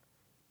 right?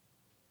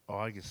 Oh,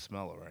 I can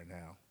smell it right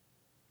now.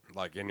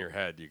 Like in your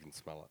head, you can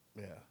smell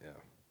it. Yeah. Yeah.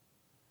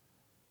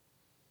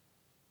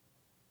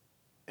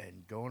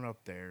 And going up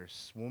there,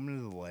 swimming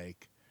in the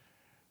lake,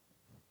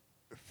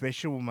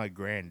 fishing with my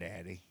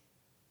granddaddy.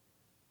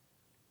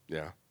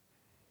 Yeah.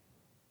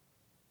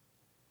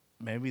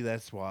 Maybe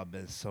that's why I've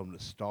been so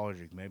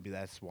nostalgic. Maybe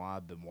that's why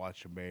I've been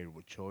watching Married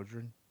with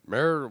Children.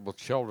 Married with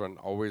Children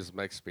always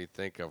makes me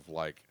think of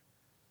like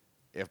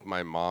if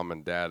my mom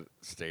and dad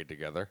stayed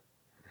together.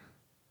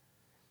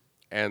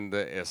 And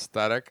the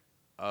aesthetic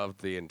of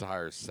the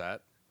entire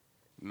set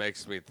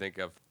makes me think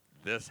of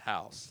this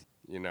house,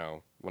 you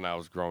know, when I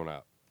was growing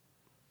up.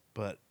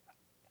 But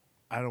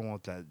I don't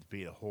want that to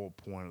be the whole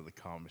point of the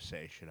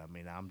conversation. I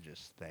mean, I'm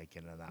just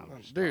thinking and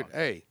I'm just Dude, talking.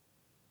 hey,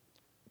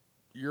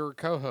 you're a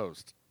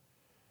co-host.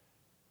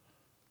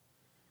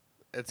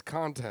 It's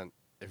content.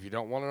 If you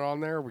don't want it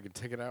on there, we can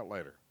take it out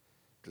later.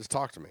 Just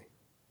talk to me.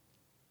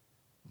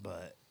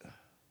 But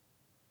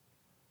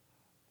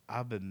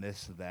I've been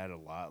missing that a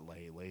lot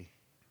lately.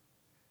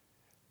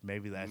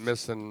 Maybe that's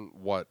Missing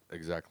what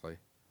exactly?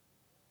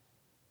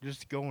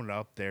 just going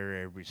up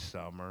there every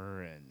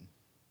summer, and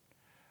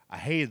I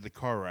hated the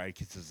car ride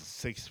because it's a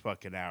 6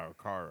 fucking hour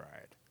car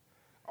ride.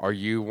 Are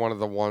you one of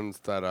the ones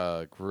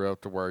that grew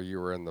up to where you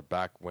were in the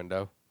back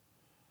window?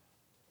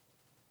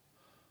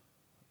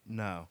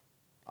 No,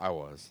 I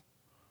was.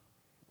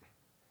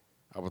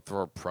 I would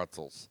throw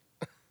pretzels.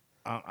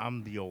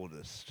 I'm the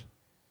oldest.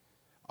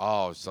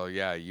 Oh, so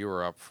yeah, you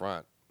were up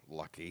front.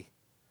 Lucky.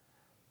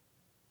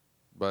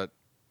 But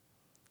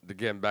to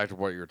get back to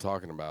what you were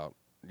talking about,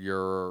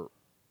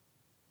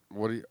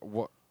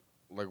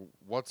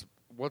 what's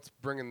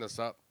bringing this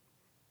up?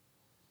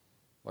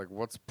 Like,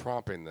 what's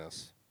prompting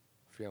this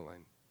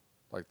feeling?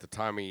 Like the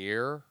time of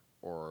year,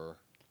 or?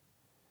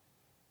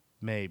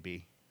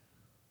 Maybe.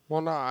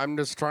 Well, no, I'm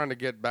just trying to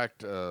get back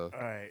to. All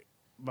right,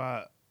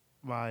 my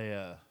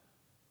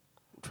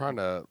Trying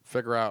to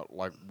figure out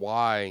like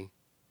why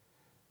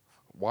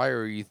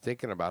are you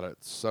thinking about it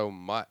so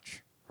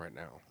much right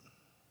now?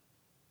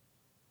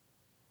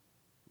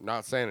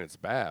 Not saying it's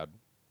bad.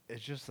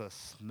 it's just a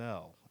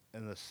smell,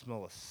 and the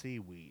smell of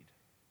seaweed.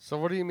 So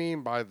what do you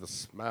mean by the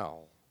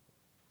smell?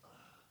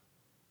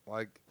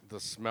 Like the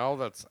smell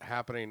that's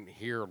happening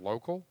here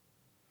local?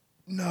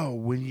 No,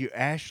 when you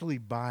actually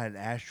buy an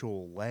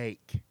actual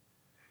lake,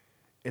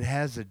 it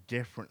has a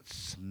different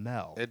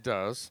smell. It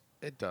does.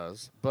 It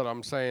does. But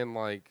I'm saying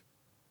like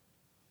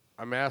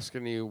I'm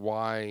asking you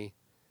why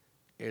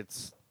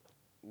it's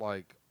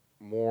like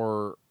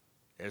more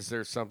is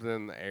there something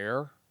in the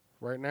air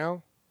right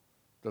now?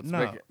 That's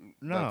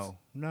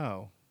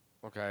No.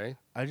 Okay.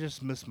 I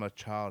just miss my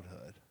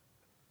childhood.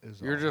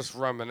 You're just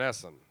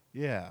reminiscing.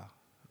 Yeah.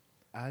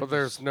 But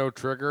there's no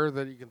trigger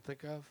that you can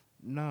think of?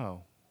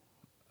 No.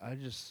 I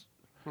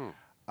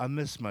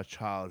miss my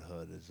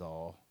childhood is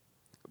all.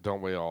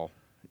 Don't we all?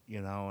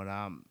 You know, and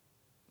I'm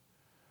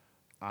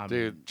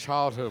Dude,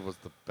 childhood was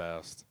the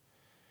best.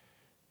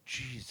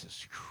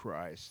 Jesus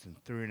Christ, in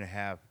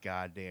 3.5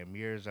 goddamn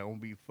years I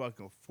won't be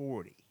fucking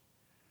 40.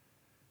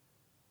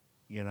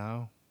 You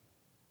know?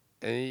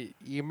 And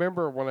you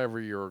remember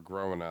whenever you were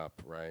growing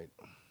up, right?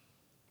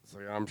 It's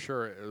like, I'm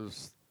sure it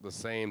was the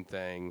same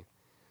thing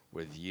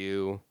with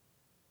you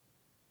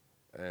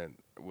and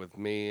with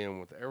me and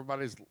with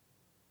everybody's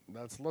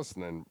that's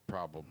listening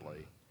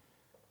probably.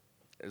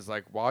 It's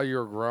like while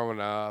you're growing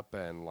up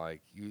and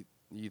like you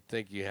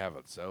think you have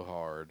it so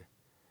hard,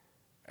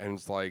 and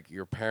it's like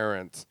your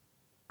parents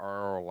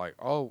are like,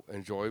 oh,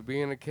 enjoy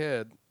being a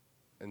kid,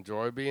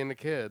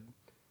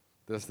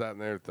 this, that,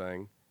 and the other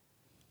thing,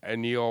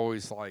 and you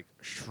always like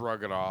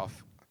shrug it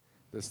off,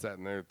 this, that,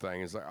 and the other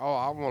thing. It's like, oh,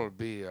 I want to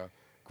be a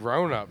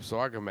grown up so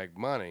I can make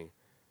money.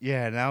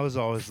 Yeah, and I was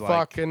always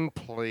Fucking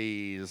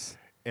please.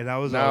 and I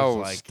was No,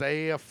 always like,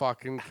 stay a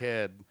fucking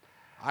kid.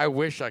 I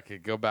wish I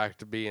could go back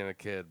to being a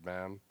kid,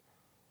 man.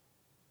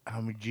 I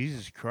mean,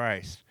 Jesus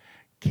Christ,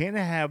 can't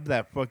I have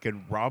that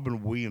fucking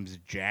Robin Williams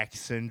Jack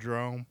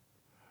syndrome?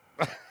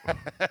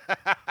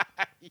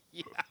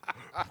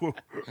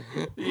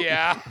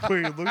 Yeah.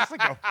 Where he looks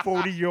like a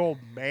 40-year-old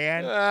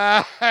man.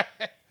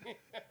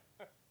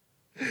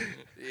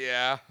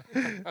 Yeah.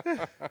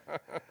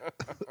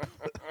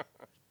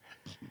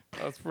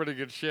 That's pretty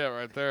good shit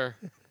right there.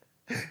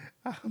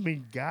 I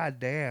mean,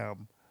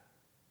 goddamn.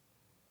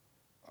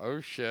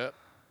 Oh shit.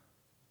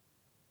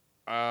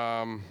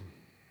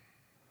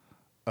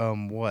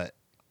 What?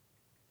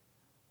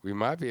 We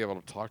might be able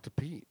to talk to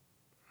Pete.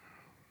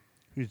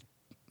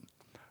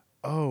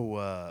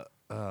 Oh,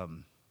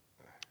 I'm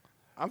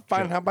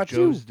fine. How about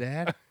Joe's you?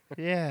 dad?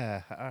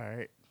 Yeah, all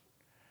right.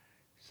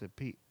 So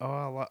Pete.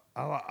 Oh,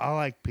 I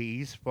like Pete.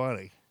 He's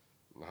funny.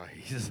 No,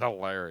 he's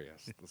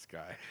hilarious, this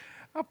guy.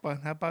 I'm fun.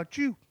 How about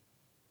you?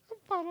 I'm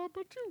fine. How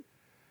about you?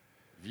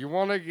 If you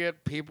want to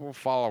get people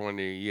following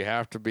you, you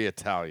have to be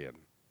Italian.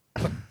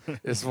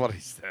 Is what he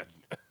said.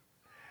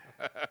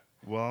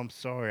 Well, I'm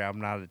sorry. I'm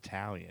not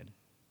Italian.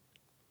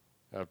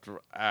 Have to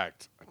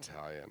act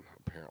Italian,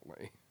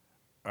 apparently.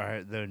 All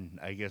right, then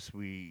I guess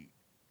we.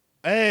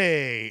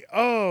 Hey,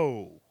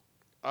 oh,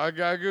 I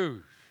got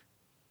goose.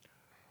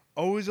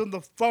 always on the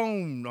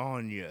phone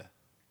on you.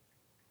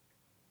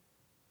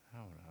 I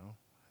don't know.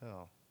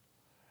 Hell,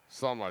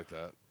 Something like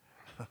that.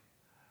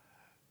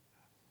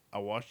 I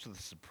watched The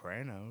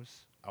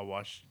Sopranos. I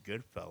watched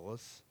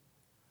Goodfellas.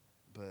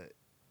 But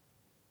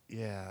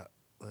yeah,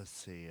 let's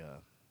see.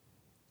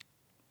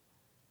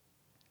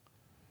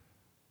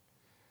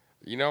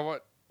 You know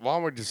what? Why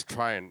don't we just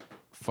try and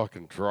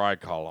fucking dry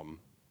call him?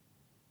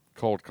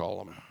 Cold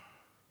call him.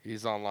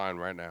 He's online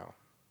right now.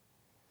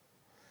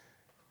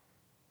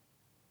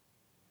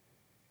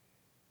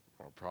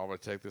 I'll probably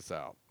take this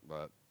out,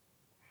 but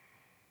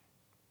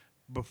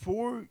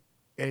Before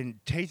and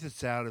take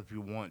this out if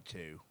you want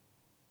to.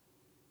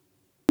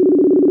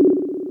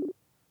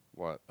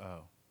 what?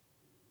 Oh,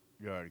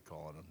 you're already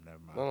calling him. Never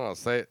mind. No,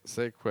 say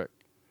it quick.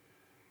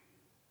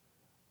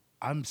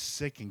 I'm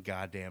sick and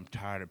goddamn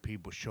tired of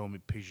people showing me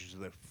pictures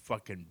of their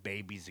fucking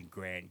babies and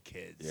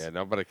grandkids. Yeah,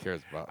 nobody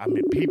cares about. I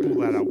mean, people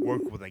that I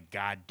work with a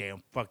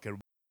goddamn fucking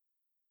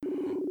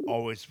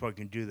always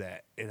fucking do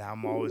that. And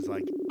I'm always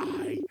like,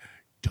 I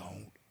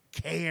don't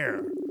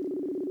care.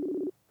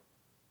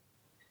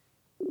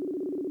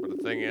 But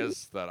the thing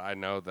is that I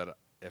know that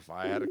if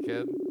I had a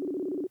kid,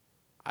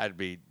 I'd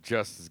be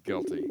just as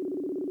guilty.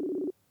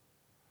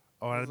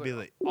 Oh, and I'd be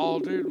like, oh,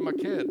 dude, my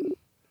kid.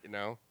 You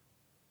know?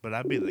 but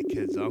I'd be the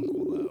kid's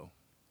uncle, though.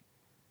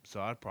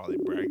 So I'd probably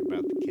brag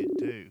about the kid,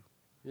 too.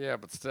 Yeah,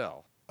 but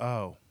still.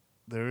 Oh,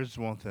 there is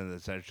one thing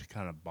that's actually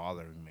kind of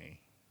bothering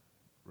me.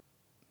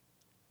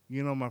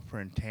 You know my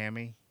friend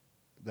Tammy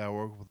that I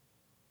work with?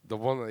 The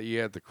one that you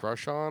had the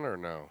crush on, or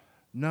no?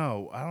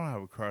 No, I don't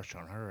have a crush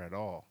on her at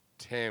all.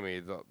 Tammy,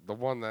 the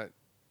one that.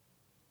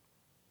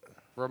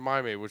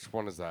 Remind me, which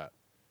one is that?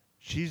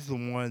 She's the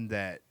one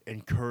that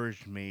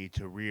encouraged me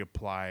to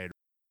reapply it.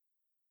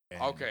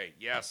 And- Okay,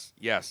 yes.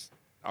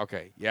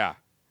 Okay, yeah.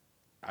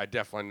 I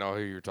definitely know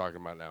who you're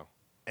talking about now.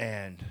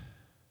 And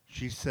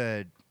she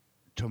said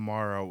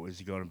tomorrow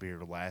is going to be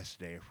her last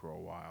day for a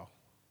while.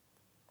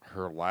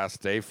 Her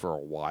last day for a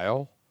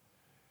while?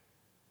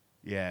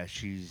 Yeah,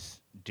 she's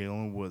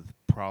dealing with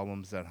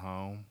problems at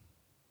home.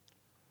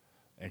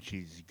 And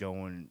she's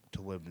going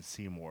to live in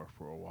Seymour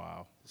for a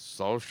while.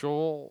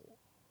 Social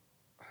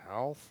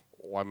health?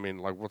 Well, I mean,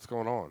 like, what's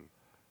going on?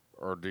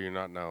 Or do you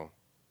not know?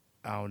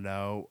 I don't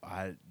know.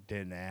 I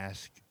didn't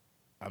ask.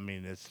 I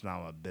mean, it's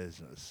not my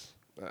business.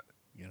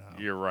 You know.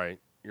 You're right.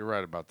 You're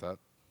right about that.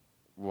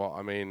 Well,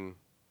 I mean,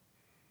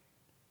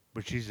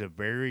 But she's a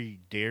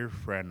very dear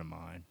friend of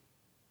mine.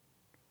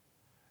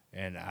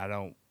 And I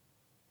don't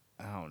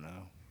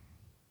know.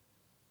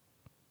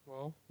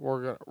 well,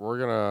 we're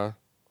gonna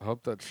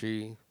hope that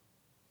she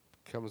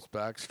comes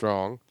back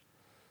strong.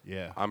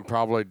 Yeah. I'm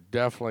probably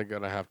definitely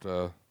gonna have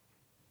to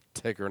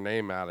take her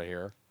name out of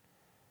here.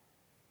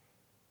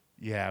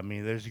 Yeah, I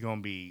mean, there's going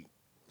to be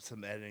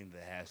some editing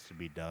that has to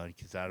be done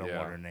because I don't Yeah.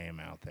 want her name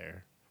out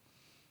there.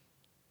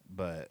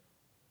 But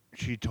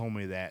she told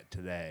me that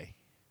today.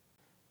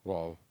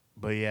 Well,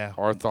 But yeah,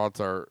 our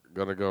thoughts are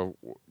gonna go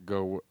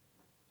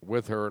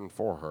with her and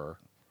for her,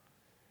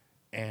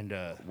 and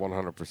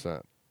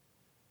 100%.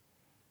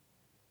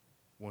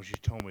 when she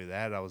told me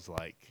that, I was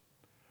like,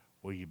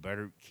 well, you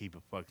better keep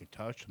in fucking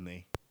touch with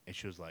me. And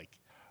she was like,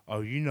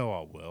 oh, you know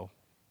I will.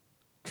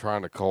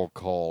 Trying to cold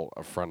call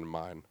a friend of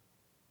mine.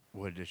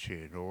 What, did she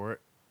ignore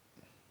it?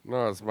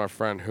 No, it's my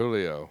friend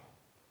Julio.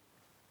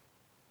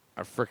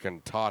 I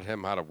freaking taught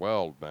him how to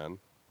weld, man.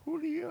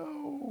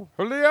 Julio.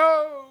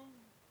 Julio!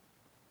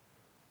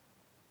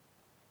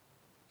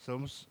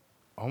 So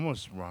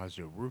almost reminds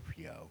me of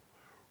Rufio.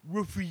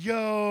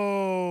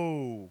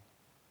 Rufio!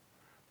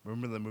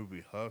 Remember the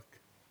movie Hook?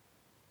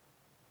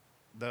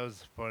 That was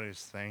the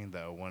funniest thing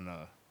though when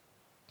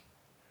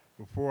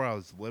before I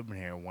was living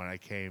here, when I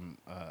came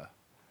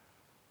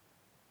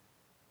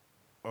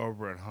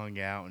over and hung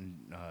out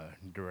and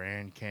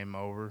Duran came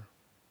over,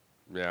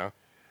 Yeah.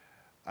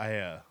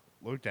 I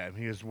looked at him.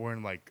 He was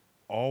wearing like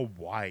all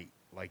white,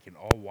 like an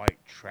all white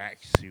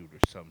tracksuit or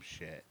some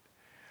shit.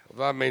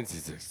 Well, that means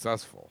he's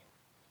successful.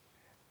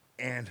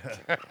 And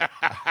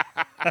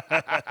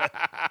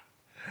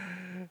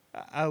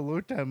I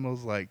looked at him. I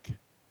was like,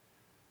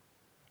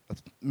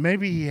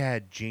 maybe he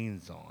had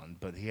jeans on,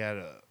 but he had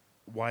a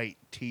white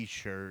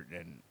T-shirt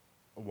and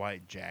a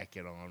white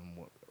jacket on.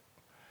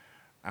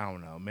 I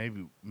don't know.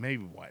 Maybe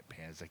white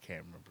pants. I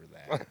can't remember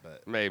that.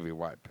 But Maybe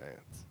white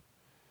pants.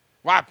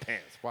 White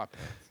pants. White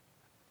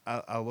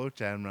pants. I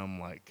looked at him and I'm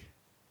like,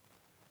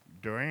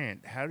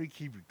 Durant, how do you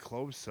keep your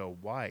clothes so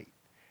white?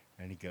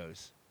 And he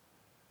goes,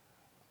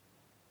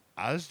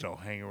 I just don't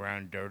hang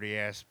around dirty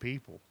ass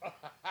people. I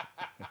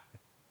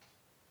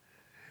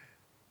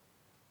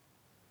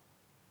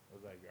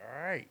was like,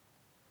 all right.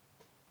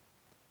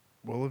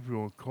 Well, if you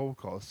want to cold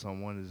call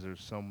someone, is there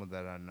someone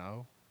that I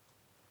know?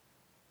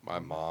 My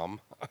mom.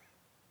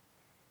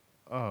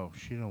 Oh,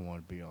 she don't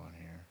want to be on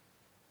here.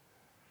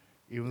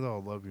 Even though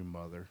I love your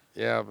mother.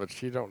 Yeah, but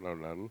she don't know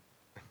nothing.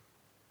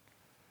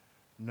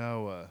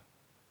 No,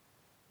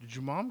 did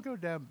your mom go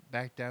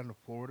back down to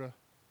Florida?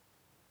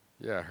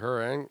 Yeah,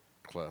 her and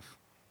Cliff.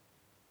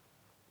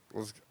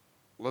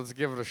 Let's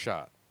give it a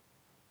shot.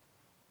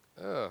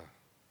 Ugh.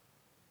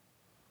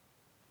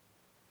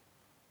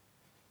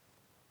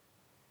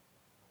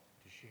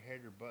 Did she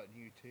hate her butt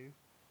in you too?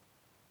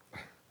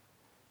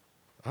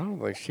 I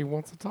don't think she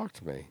wants to talk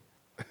to me.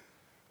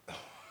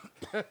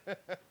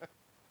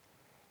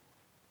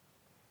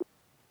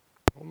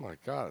 Oh my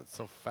God, it's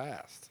so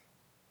fast.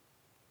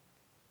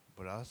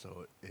 But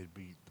also, it'd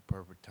be the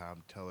perfect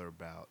time to tell her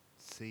about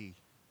C.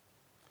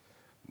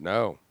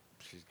 No,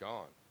 she's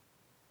gone.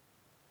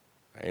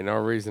 Ain't no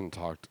reason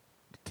to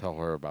tell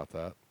her about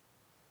that.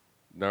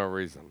 No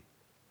reason.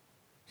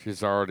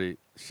 She's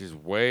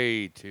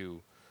way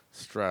too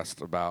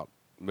stressed about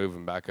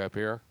moving back up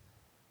here.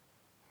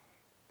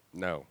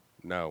 No.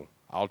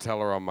 I'll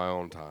tell her on my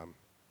own time.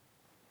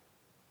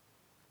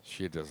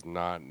 She does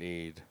not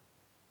need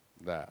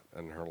that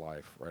in her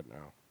life right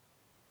now.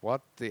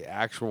 What the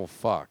actual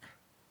fuck?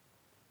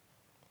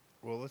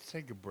 Well, let's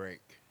take a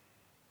break.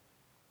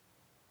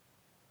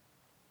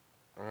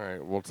 All right,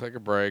 we'll take a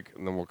break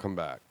and then we'll come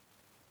back.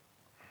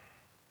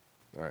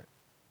 All right.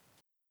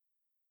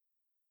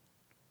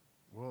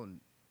 Well,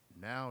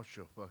 now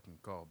she'll fucking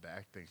call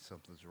back, think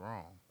something's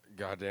wrong.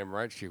 Goddamn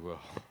right she will.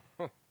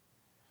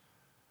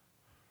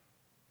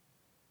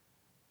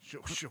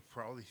 She'll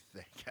probably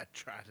think I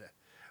tried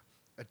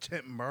to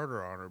attempt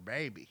murder on her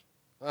baby.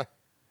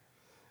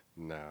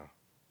 No.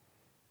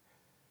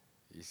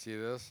 You see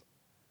this?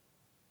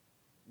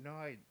 No,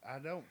 I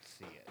don't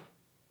see it.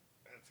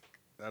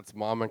 That's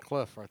Mom and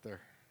Cliff right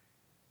there.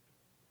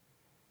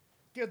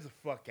 Get the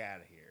fuck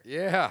out of here.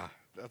 Yeah,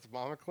 that's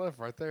Mom and Cliff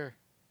right there.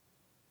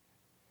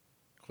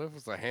 Cliff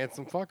was a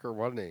handsome fucker,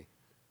 wasn't he?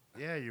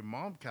 Yeah, your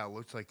mom kind of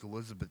looks like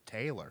Elizabeth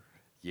Taylor.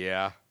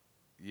 Yeah.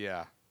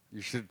 You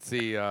should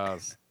see. Yeah,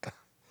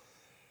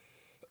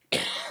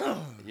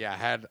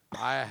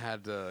 I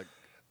had to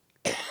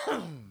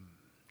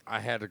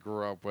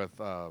grow up with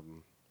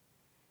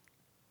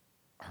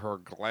her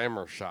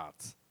glamour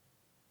shots.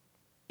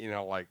 You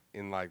know, like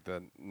in like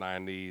the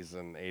 90s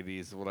and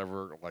 80s,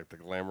 whatever, like the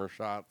glamour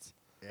shots.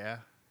 Yeah?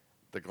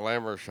 The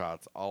glamour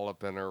shots all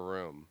up in her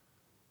room.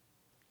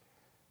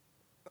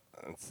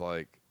 It's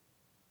like,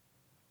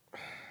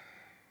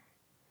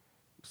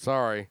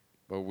 sorry,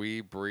 but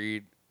we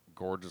breed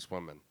gorgeous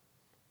women.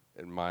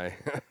 In my,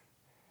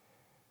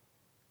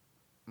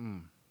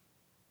 Then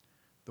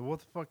what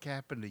the fuck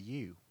happened to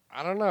you?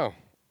 I don't know.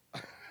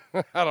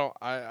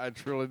 I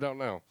truly don't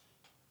know.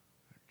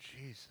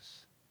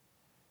 Jesus.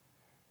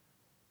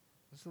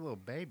 That's a little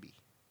baby.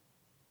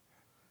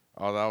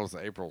 Oh, that was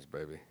April's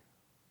baby.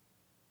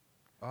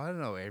 Oh, I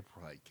didn't know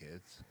April had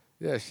kids.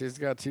 Yeah, she's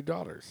got 2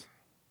 daughters.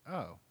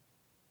 Oh.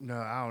 No,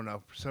 I don't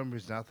know. For some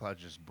reason, I thought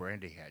just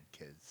Brandy had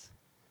kids.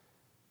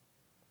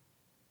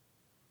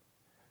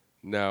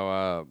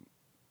 No,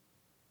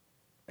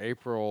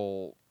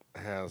 April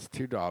has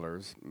 2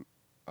 daughters.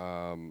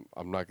 I'm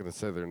not going to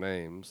say their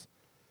names.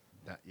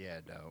 No.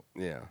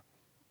 Yeah.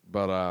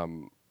 But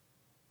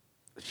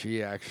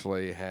she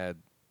actually had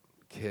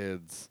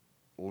kids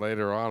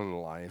later on in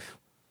life,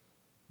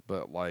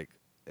 but like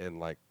in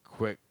like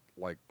quick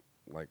like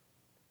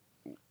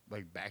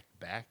Like back to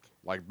back?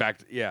 like back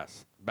to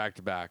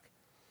back.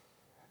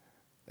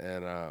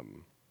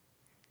 And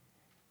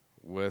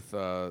with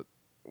you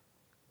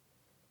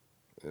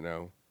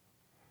know,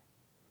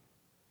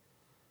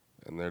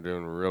 and they're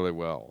doing really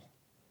well.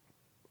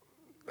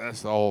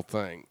 That's the whole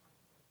thing.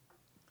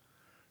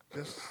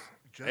 Just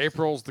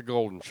April's the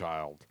golden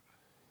child.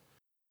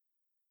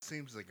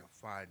 seems like a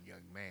fine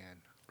young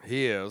man.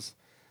 He is,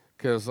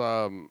 because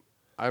I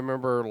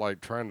remember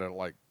like trying to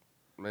like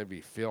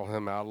maybe feel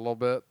him out a little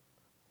bit.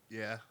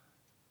 Yeah.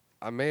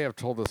 I may have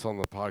told this on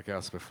the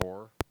podcast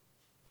before,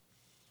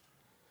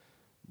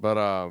 but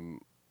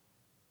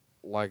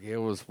like it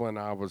was when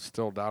I was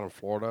still down in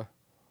Florida,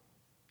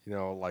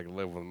 like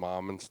live with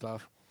mom and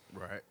stuff.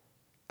 Right.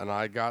 And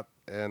I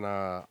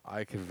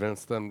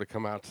convinced them to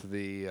come out to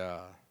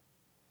the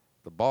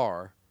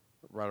bar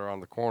right around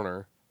the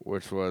corner,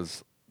 which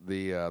was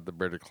the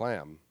Bearded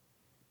Clam.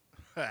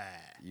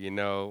 You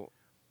know,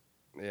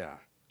 yeah,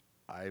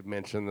 I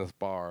mentioned this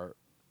bar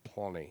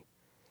plenty.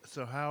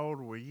 So how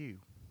old were you?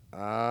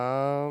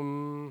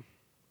 Um,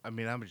 I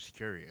mean, I'm just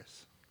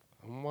curious.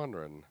 I'm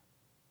wondering,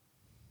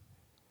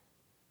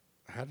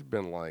 had it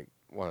been like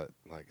what,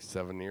 like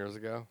 7 years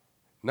ago?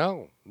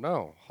 No,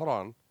 no, hold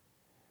on.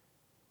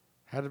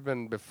 Had it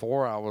been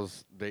before I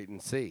was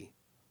dating C?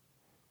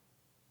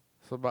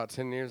 So about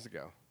 10 years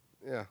ago.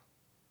 Yeah.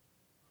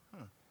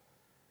 Huh.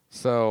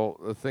 So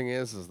the thing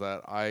is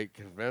that I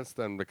convinced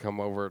them to come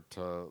over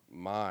to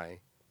my,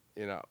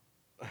 you know,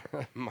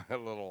 my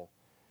little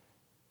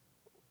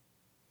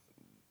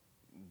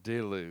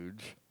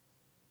deluge,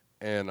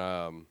 and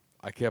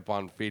I kept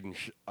on feeding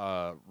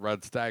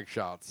red stag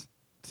shots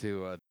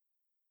to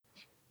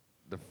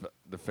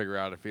figure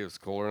out if he was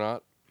cool or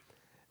not.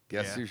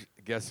 Guess Yeah.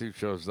 guess who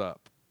shows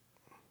up?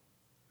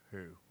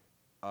 Who?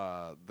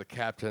 The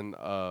captain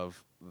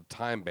of the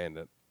Time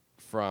Bandit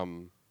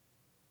from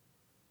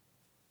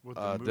What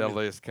the movie?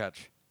 Deadliest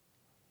Catch.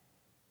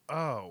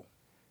 Oh.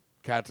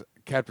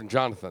 Captain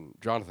Jonathan.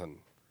 Jonathan.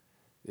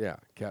 Yeah,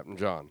 Captain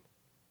John.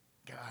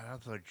 God, I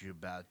thought you were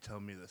about to tell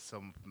me that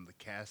someone from the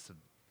cast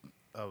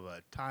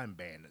of Time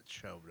Bandits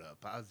showed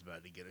up. I was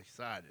about to get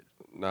excited.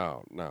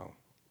 No, no.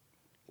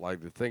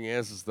 Like the thing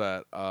is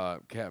that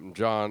Captain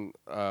John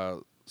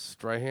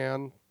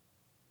Strahan.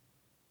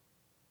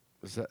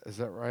 Is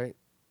that right?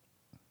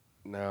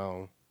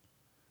 No.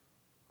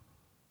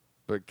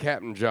 But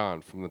Captain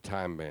John from the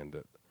Time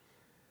Bandit.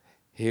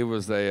 He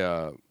was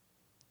a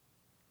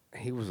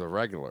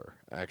regular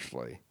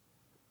actually,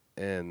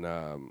 and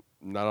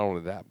not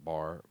only that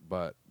bar,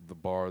 but the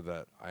bar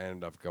that I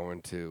ended up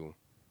going to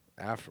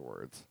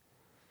afterwards,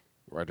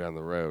 right down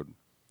the road,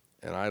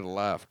 and I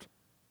left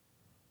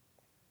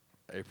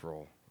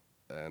April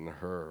and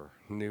her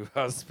new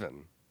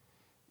husband,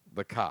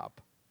 the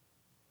cop,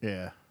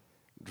 Yeah.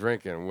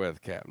 drinking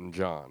with Captain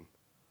John.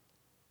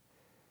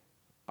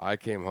 I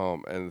came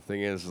home, and the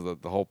thing is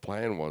that the whole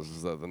plan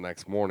is that the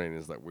next morning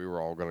is that we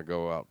were all going to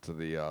go out to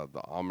the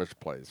Amish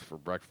place for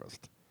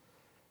breakfast,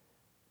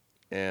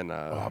 and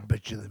Oh, I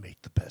bet you they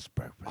make the best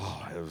breakfast.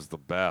 oh, it was the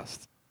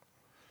best.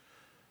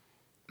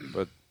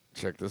 But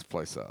check this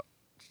place out.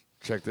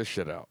 Check this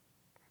shit out.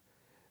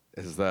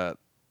 Is that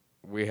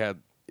we had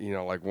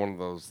like one of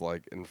those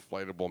like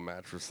inflatable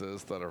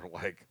mattresses that are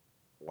like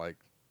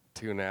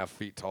 2.5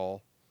 feet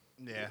tall.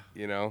 Yeah.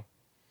 You know,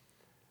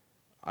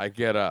 I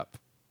get up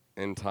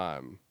in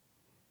time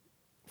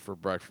for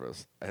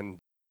breakfast,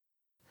 and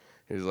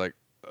he's like,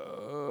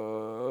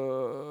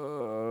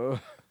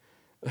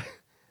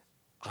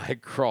 I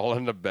crawl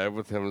into bed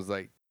with him. He's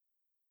like,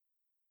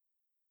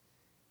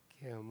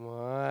 come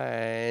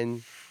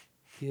on,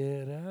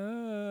 get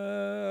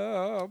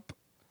up.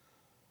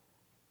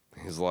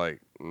 He's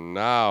like,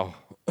 no.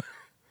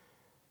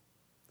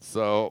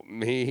 So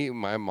me,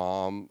 my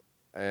mom,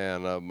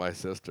 and my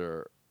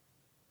sister,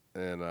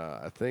 and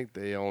I think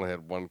they only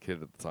had one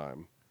kid at the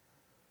time,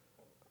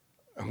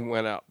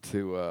 went out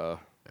to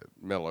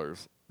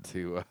Miller's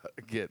to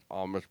get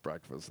Amish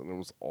breakfast, and it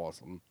was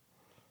awesome.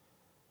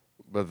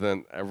 But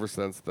then, ever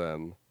since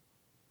then,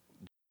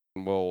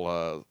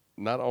 will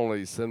not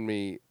only send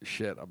me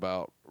shit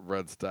about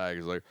Red Stag,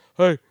 he's like,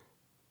 hey,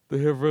 they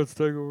have Red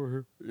Stag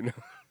over here,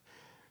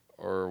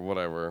 or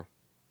whatever.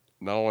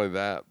 Not only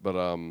that, but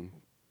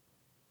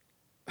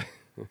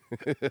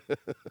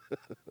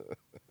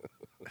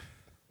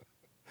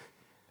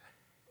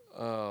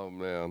oh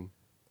man,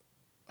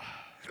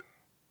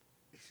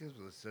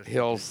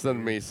 he'll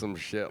send me some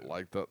shit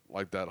like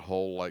that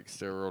whole like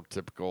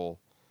stereotypical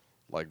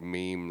like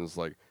memes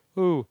like,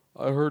 oh,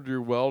 I heard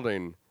you're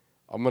welding,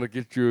 I'm gonna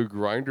get you a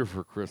grinder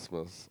for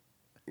Christmas,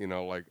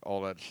 like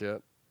all that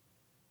shit.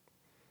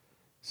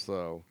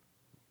 So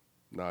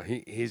no,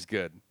 he's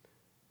good.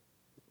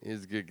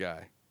 He's a good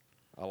guy.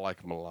 I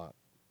like him a lot.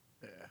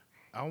 Yeah.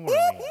 I want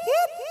to meet.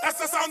 That's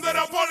the sound of the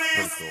Pretty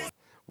police. cool.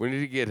 We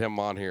need to get him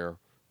on here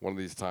one of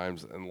these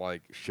times and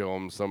like show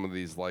him some of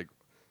these like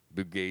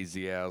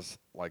Bugazi ass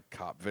like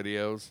cop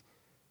videos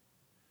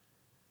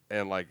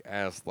and like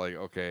ask like,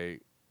 okay,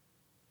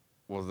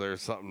 was there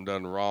something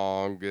done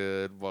wrong?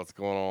 Good, what's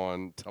going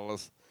on? Tell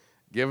us,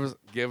 give us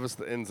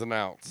the ins and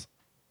outs.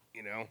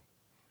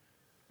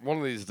 One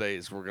of these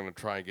days we're gonna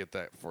try and get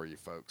that for you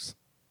folks.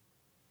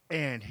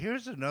 And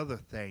here's another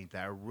thing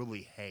that I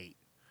really hate.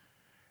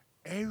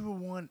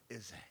 Everyone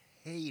is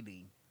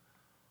hating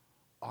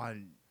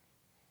on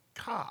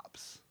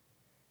cops,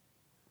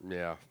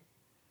 Yeah,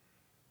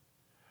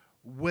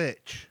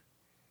 which,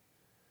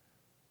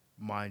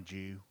 mind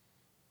you,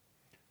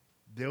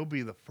 they'll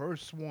be the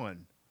first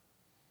one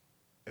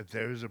if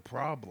there's a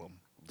problem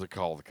To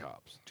call the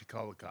cops. to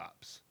call the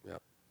cops.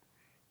 Yep.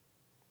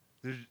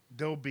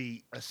 There'll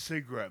be a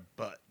cigarette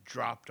butt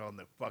dropped on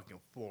the fucking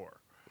floor.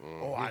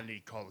 Oh, I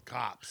need to call the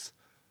cops.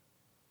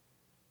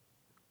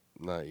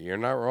 No, you're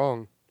not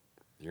wrong.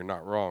 You're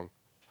not wrong.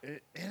 And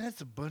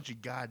that's a bunch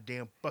of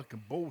goddamn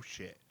fucking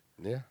bullshit.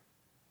 Yeah.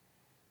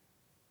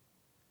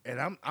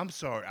 And I'm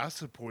sorry, I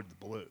support the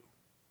blue.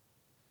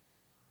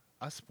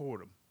 I support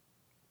them.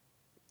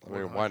 I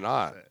mean, why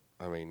not?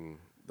 I mean,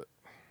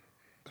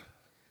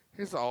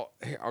 here's all.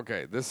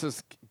 Okay, this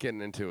is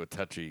getting into a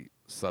touchy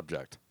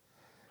subject.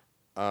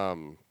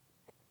 But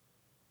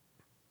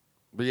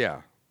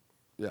yeah,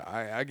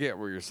 I get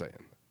what you're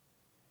saying.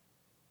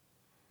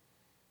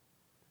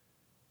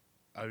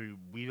 I mean,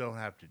 we don't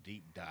have to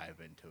deep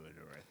dive into it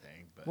or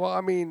anything, but Well,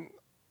 I mean,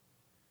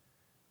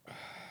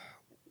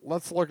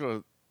 let's look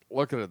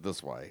at it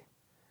this way.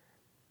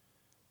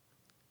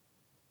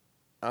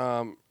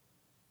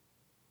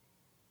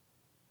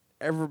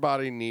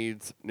 Everybody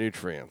needs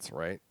nutrients,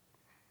 right?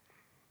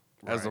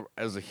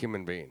 As a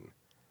human being.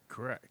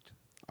 correct.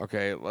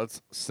 Okay,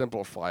 let's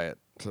simplify it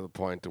to the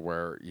point to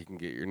where you can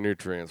get your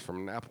nutrients from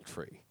an apple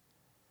tree.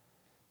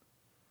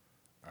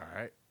 All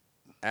right.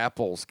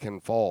 Apples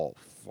can fall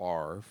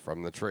far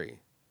from the tree,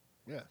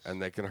 Yes.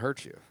 and they can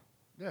hurt you.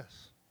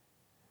 yes.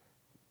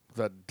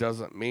 That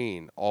doesn't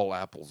mean all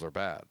apples are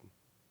bad.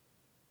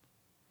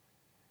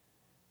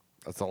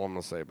 That's all I'm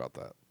going to say about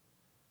that.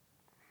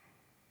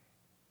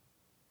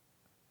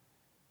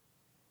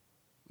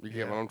 You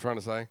get what Yeah. I'm trying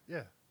to say?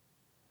 Yeah.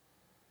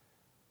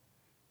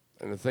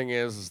 And the thing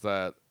is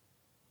that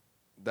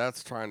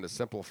that's trying to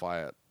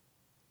simplify it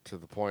to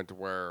the point to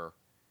where,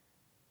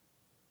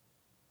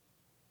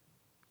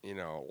 you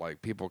know,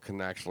 like people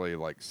can actually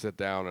like sit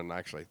down and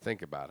actually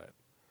think about it.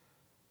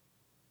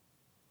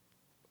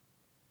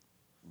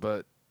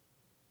 But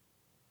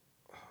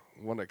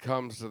when it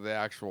comes to the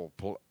actual,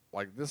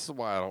 like, this is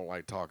why I don't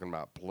like talking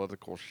about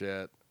political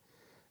shit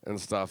and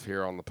stuff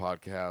here on the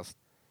podcast.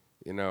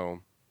 You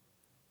know,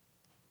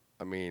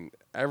 I mean,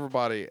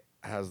 everybody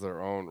has their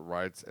own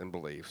rights and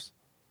beliefs.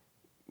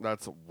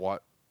 That's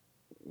what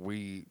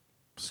we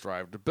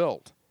strive to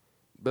build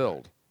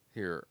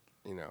here,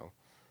 you know.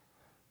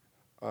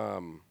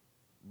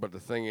 But the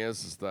thing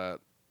is that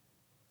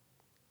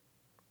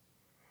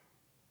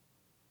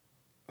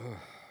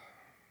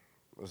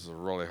this is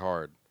really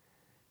hard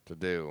to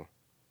do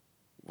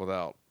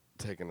without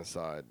taking a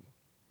side.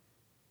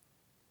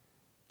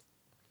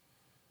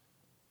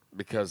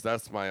 Because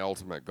that's my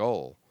ultimate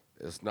goal,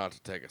 is not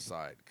to take a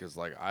side. Because,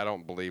 like, I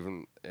don't believe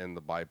in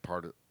the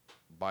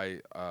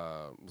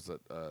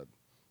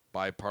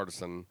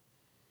bipartisan.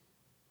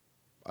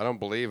 I don't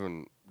believe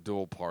in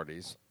dual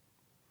parties.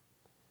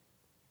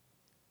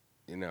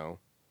 You know,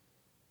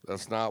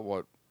 that's not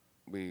what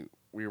we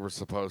were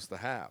supposed to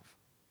have.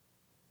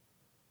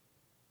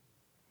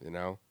 You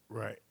know?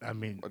 Right. I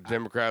mean,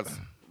 Democrats,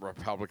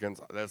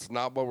 Republicans, that's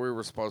not what we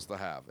were supposed to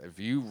have. If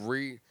you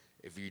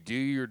do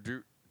your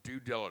due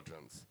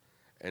diligence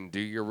and do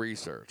your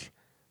research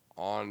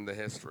on the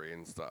history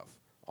and stuff,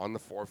 on the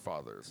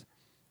forefathers,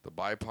 the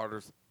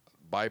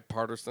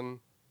bipartisan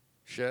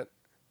shit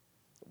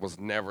was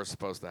never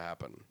supposed to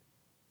happen.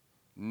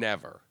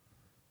 Never.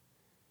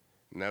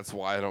 And that's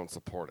why I don't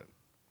support it.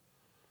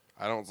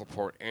 I don't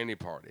support any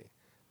party.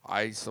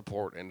 I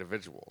support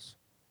individuals.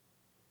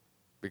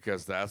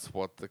 Because that's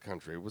what the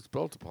country was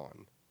built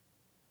upon.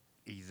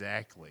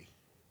 exactly.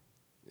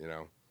 You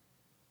know?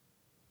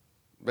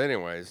 But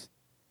anyways,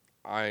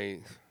 I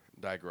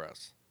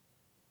digress.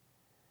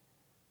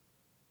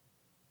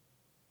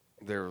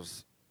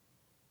 There's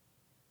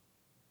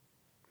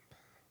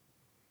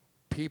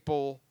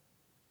people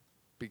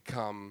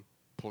become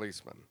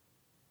policemen.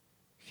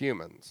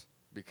 Humans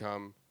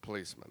become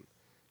policemen.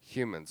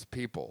 Humans,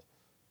 people,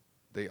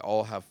 they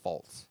all have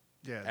faults.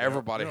 Yeah.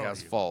 Everybody they're all has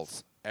humans.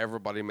 faults.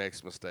 Everybody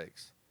makes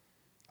mistakes.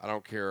 I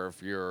don't care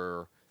if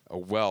you're a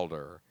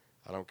welder.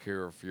 I don't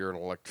care if you're an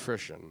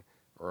electrician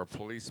or a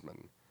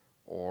policeman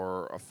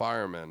or a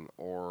fireman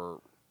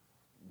or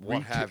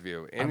what have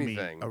you.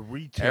 Anything. a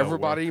retail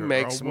Everybody worker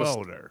makes or a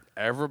welder.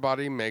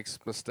 Everybody makes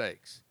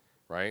mistakes,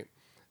 right?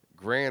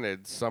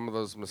 Granted, some of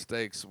those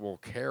mistakes will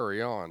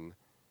carry on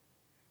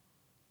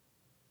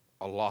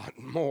a lot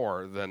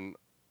more than,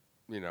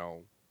 you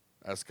know,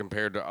 as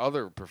compared to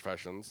other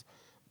professions.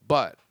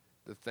 But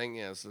the thing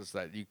is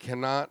that you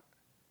cannot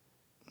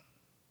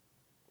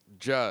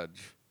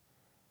judge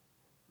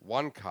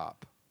one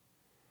cop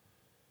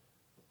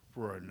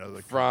For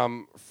another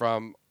from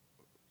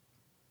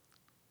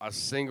a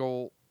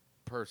single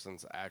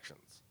person's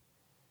actions.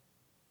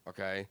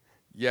 Okay?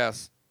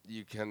 Yes,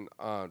 you can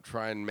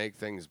try and make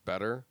things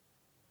better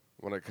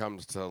when it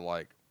comes to,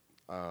 like,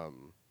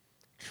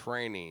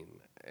 training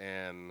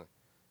and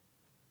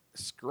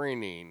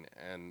screening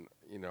and,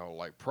 you know,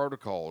 like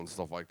protocol and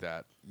stuff like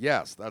that.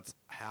 Yes, that's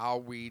how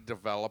we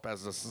develop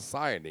as a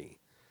society.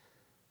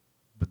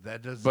 But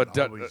that doesn't But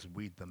always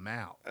weed them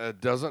out.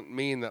 It doesn't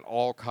mean that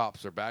all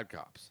cops are bad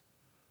cops.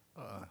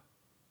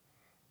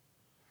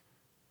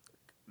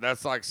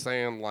 that's like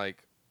saying,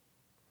 like,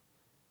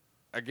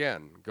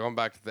 again, going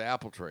back to the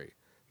apple tree.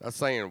 That's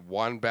saying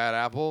one bad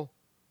apple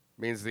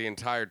means the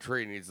entire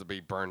tree needs to be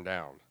burned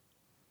down.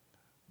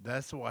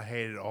 That's why I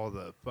hated all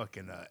the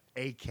fucking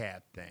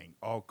ACAB thing.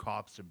 All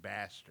cops are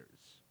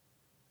bastards.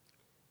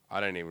 I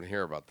didn't even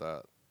hear about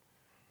that.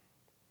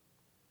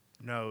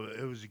 No,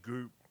 it was a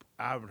group.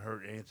 I haven't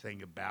heard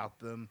anything about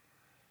them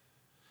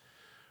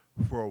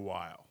for a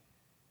while.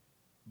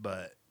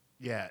 But,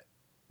 yeah,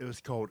 it was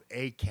called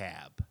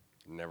ACAB.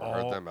 Never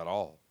heard them at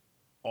all.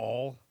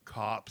 All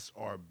cops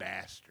are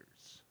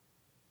bastards.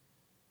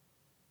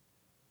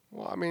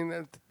 Well, I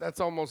mean,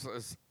 that's almost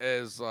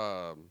as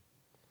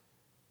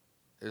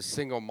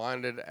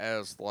single-minded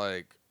as,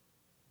 like,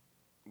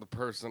 the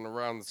person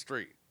around the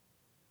street.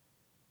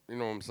 You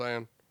know what I'm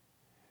saying?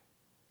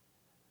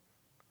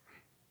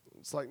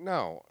 It's like,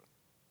 no.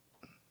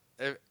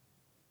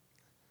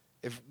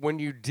 If when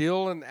you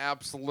deal in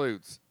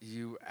absolutes,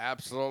 you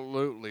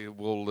absolutely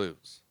will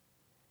lose.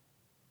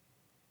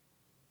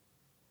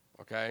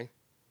 Okay?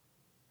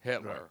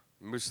 Hitler, Right.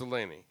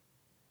 Mussolini.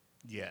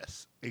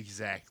 Yes,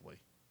 exactly.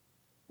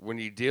 When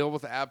you deal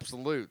with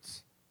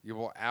absolutes, you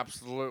will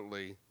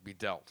absolutely be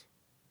dealt.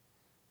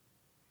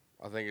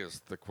 I think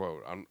is the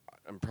quote. I'm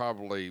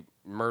probably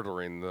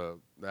murdering the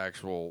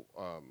actual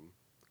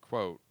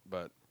quote,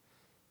 but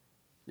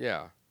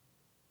yeah.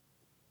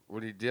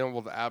 When you deal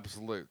with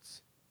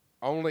absolutes,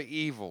 only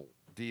evil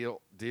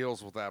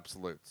deals with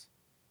absolutes.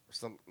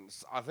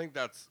 I think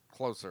that's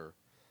closer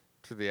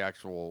to the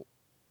actual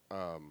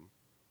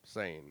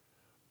saying.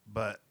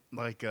 But,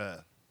 like,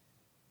 it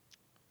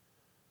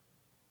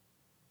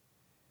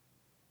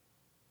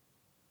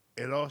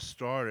all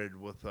started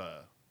with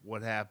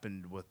what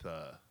happened with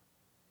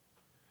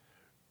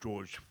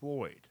George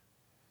Floyd.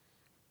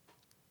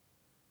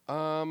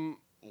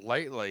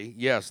 Lately,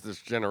 yes, this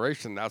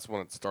generation. That's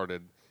when it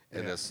started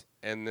in Yeah.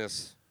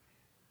 this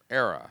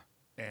era.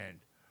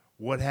 And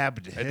what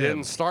happened to It him?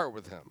 didn't start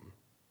with him.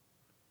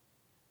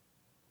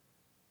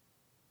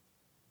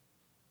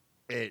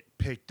 It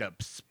picked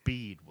up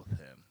speed with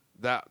him.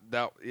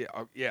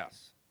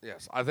 Yes.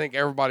 I think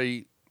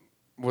everybody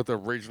with a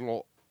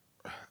rational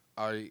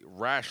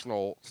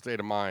state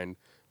of mind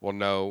will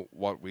know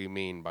what we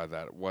mean by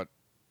that. What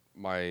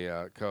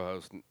my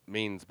co-host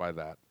means by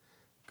that.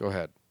 Go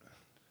ahead.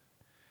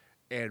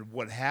 And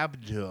what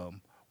happened to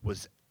him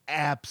was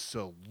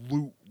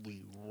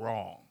absolutely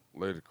wrong.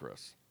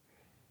 Ludicrous.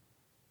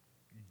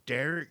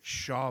 Derek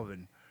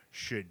Chauvin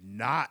should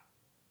not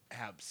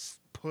have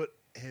put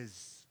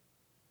his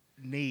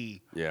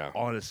knee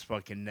on his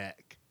fucking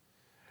neck.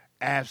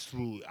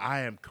 Absolutely. I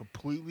am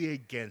completely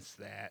against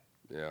that.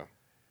 Yeah.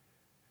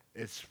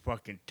 It's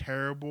fucking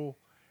terrible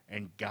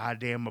and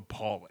goddamn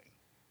appalling.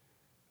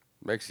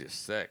 Makes you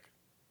sick.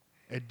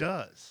 It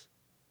does.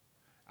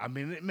 I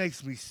mean, it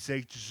makes me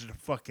sick just to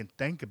fucking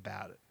think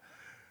about it.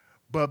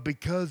 But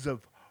because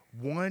of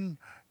one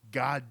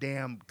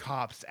goddamn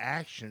cop's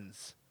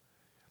actions,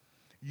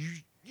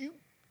 you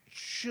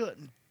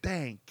shouldn't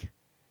think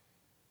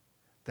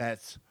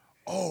that's,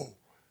 'cause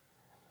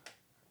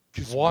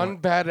One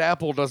bad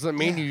apple doesn't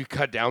mean Yeah. you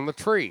cut down the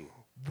tree.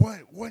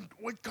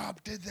 what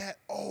cop did that?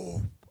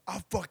 Oh, I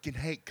fucking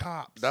hate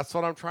cops. That's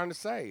what I'm trying to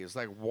say. It's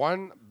like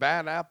one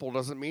bad apple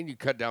doesn't mean you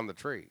cut down the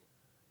tree.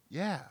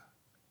 Yeah.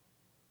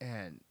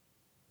 And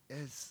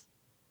it's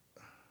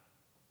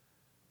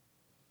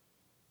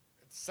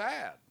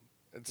Sad.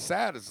 It's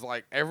sad. It's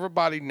like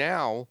everybody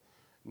now,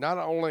 not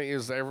only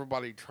is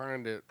everybody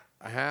trying to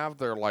have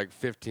their like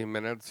 15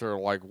 minutes or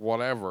like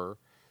whatever,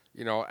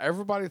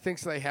 everybody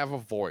thinks they have a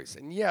voice.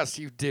 And yes,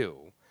 you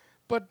do.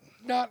 But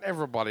not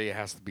everybody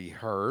has to be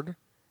heard.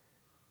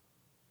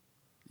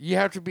 You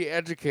have to be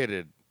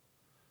educated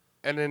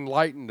and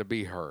enlightened to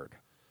be heard.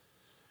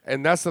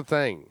 And that's the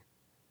thing,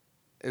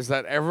 is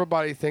that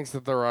everybody thinks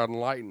that they're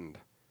enlightened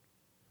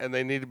and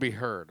they need to be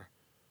heard.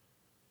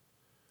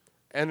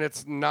 And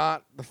it's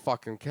not the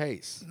fucking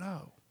case.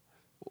 no.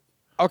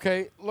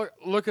 Okay,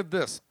 look at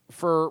this.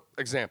 For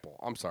example,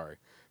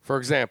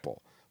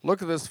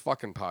 look at this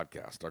fucking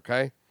podcast,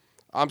 okay?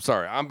 I'm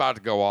sorry, I'm about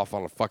to go off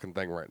on a fucking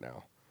thing right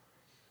now.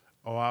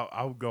 Oh,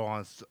 I'll go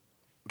off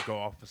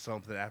of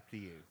something after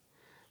you.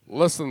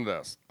 Listen to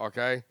this,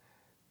 okay?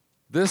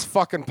 This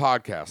fucking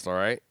podcast, all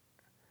right?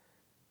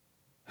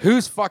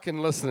 Who's fucking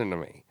listening to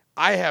me?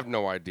 I have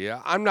no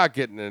idea. I'm not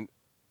getting in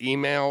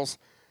emails.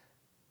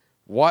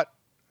 What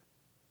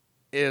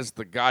is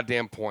the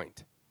goddamn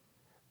point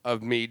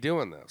of me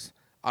doing this?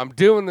 I'm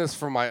doing this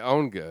for my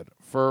own good,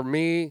 for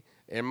me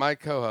and my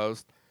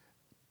co-host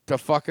to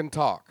fucking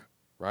talk,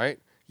 right?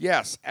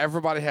 Yes,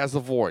 everybody has a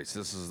voice.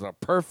 This is a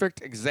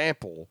perfect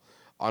example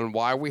on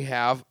why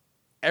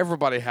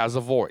everybody has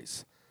a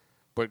voice.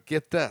 But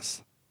get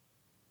this.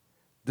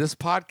 This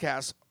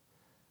podcast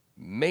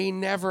may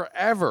never,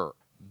 ever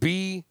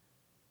be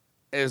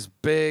as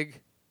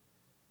big,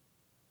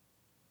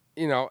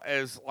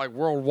 as like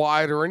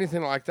worldwide or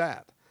anything like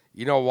that.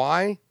 You know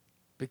why?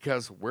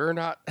 Because we're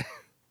not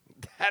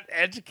that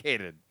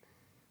educated.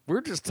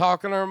 We're just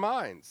talking our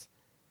minds.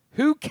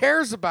 Who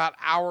cares about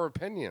our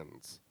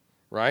opinions?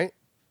 right?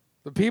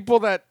 The people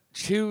that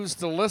choose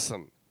to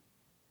listen.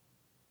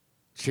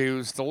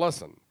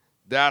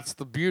 That's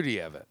the beauty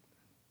of it,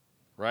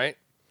 right?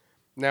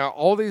 Now,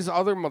 all these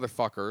other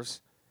motherfuckers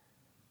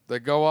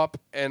that go up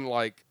and,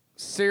 like,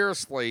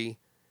 seriously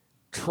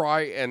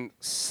try and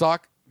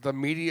suck the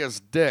media's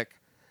dick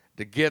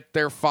to get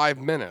their 5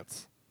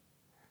 minutes,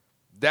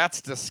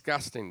 that's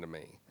disgusting to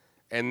me.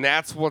 And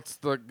that's what's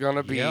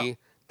gonna be. Yep.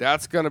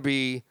 That's gonna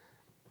be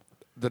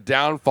the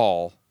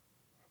downfall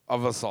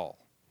of us all.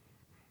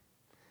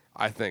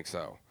 I think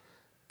so.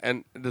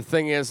 And the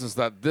thing is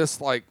that this,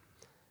 like,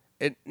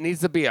 it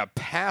needs to be a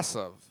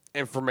passive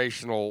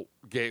informational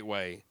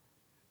gateway.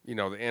 You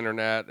know, the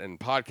internet and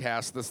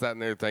podcasts, this, that,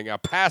 and the other thing. A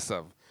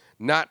passive,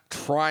 not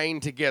trying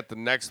to get the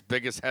next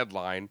biggest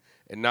headline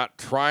and not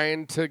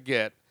trying to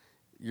get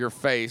your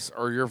face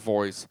or your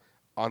voice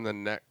on the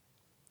next.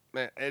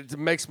 Man, it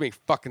makes me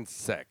fucking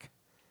sick.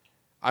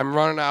 I'm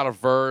running out of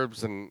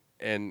verbs and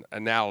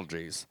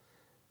analogies.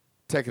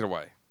 Take it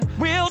away.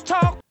 We'll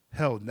talk.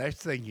 Hell, next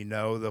thing you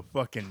know, they'll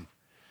fucking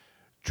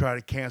try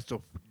to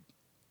cancel.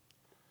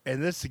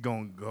 And this is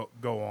going to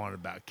go on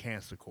about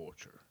cancel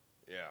culture.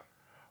 Yeah.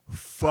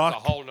 Fuck.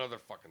 That's a whole nother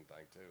fucking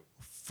thing, too.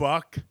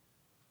 Fuck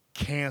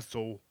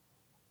cancel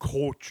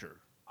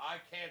culture. I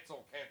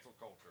cancel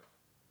culture.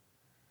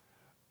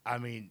 I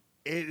mean,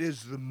 it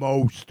is the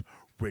most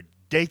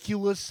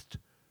ridiculous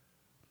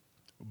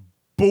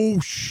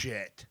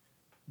bullshit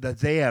that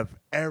they have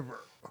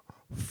ever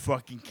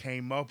fucking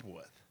came up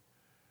with.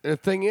 And the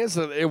thing is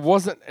that it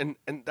wasn't, and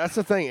that's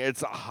the thing,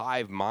 it's a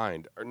hive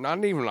mind, or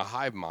not even a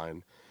hive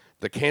mind.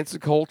 The cancel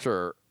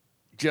culture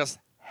just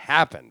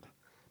happened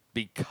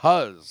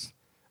because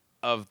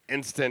of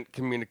instant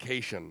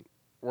communication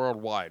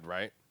worldwide,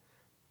 right?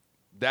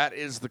 That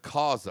is the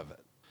cause of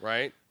it,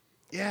 right?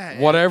 Yeah.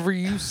 Whatever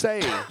you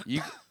say,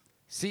 you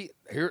see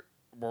here.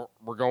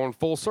 We're going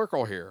full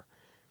circle here.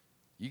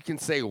 You can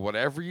say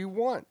whatever you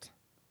want,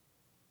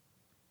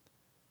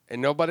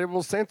 and nobody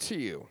will censor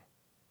you,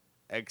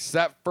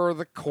 except for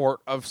the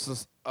court of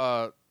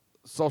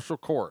social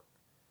court.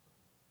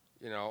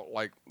 You know,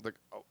 like the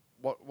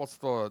what's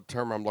the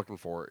term I'm looking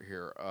for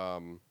here?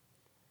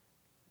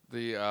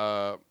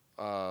 The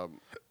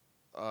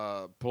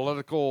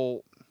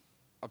political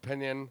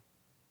opinion,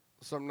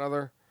 something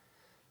other.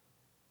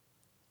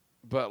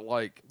 But,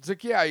 like, it's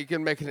like, yeah, you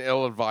can make an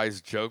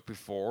ill-advised joke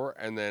before,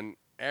 and then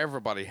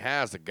everybody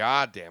has a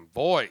goddamn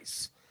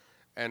voice,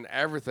 and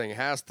everything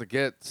has to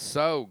get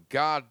so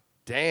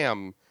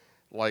goddamn,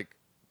 like,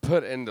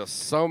 put into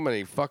so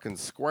many fucking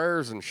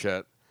squares and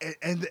shit.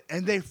 And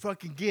they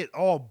fucking get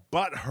all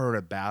butthurt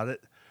about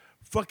it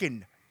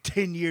fucking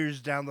 10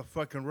 years down the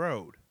fucking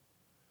road.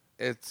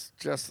 It's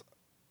just,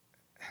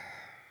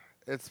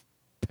 it's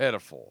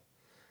pitiful.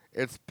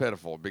 It's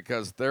pitiful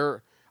because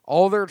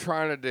all they're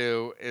trying to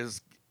do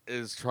is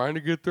trying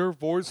to get their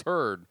voice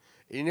heard.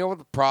 You know what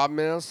the problem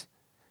is?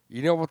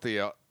 You know what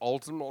the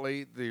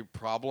ultimately the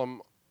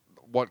problem,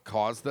 what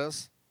caused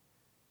this,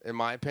 in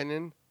my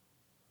opinion?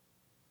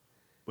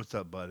 What's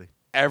up, buddy?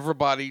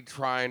 Everybody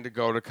trying to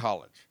go to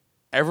college.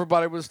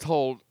 Everybody was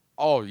told,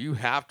 oh, you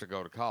have to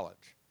go to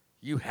college.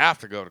 You have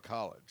to go to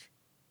college.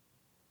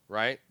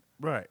 Right?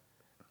 Right.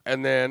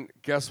 And then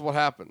guess what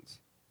happens?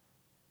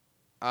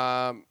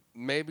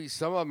 Maybe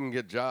some of them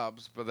get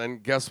jobs, but then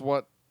guess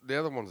what the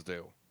other ones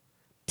do?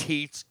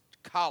 Teach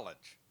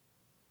college.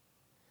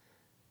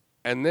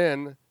 And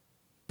then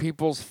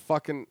people's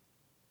fucking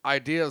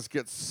ideas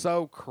get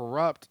so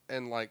corrupt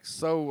and wound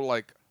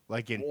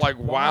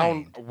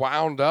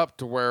up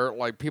to where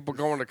like people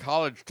going to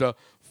college to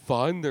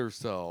find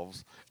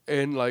themselves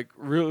and like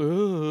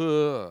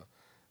and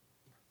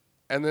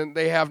then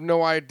they have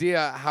no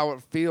idea how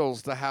it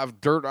feels to have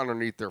dirt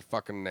underneath their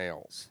fucking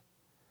nails.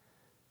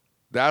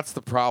 That's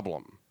the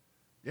problem.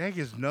 Yeah,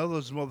 because none of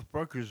those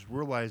motherfuckers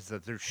realize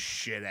that their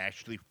shit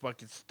actually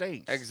fucking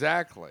stinks.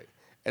 Exactly.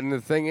 And the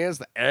thing is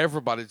that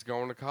everybody's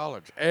going to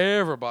college.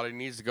 Everybody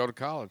needs to go to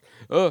college.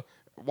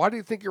 Why do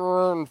you think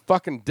you're in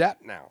fucking debt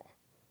now?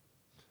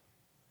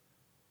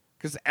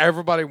 Because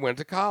everybody went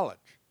to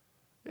college.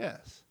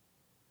 Yes.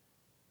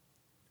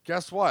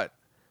 Guess what?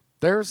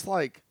 There's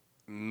like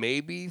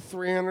maybe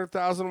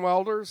 300,000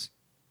 welders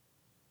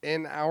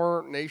in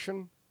our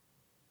nation.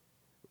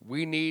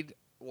 We need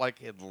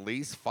like at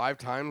least 5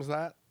 times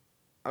that.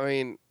 I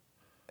mean,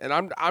 and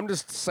I'm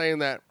just saying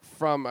that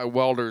from a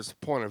welder's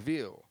point of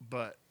view.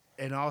 But,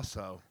 and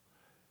also,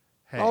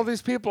 hey. All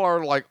these people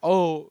are like,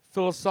 oh,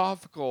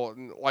 philosophical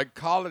and like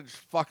college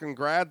fucking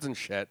grads and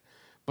shit,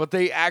 but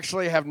they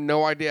actually have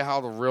no idea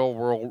how the real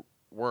world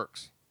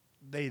works.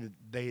 They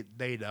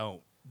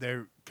don't.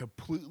 They're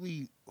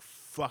completely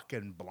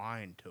fucking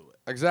blind to it.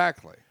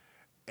 Exactly.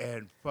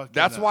 And fucking.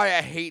 That's why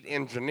I hate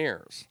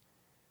engineers.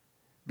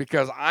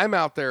 Because I'm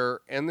out there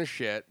in the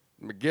shit,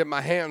 get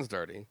my hands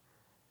dirty,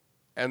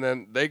 and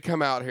then they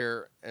come out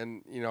here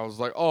and, you know, it's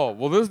like, oh,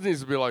 well, this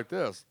needs to be like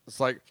this. It's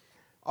like,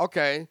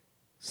 okay,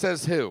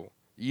 says who?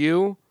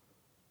 You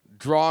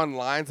drawing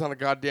lines on a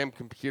goddamn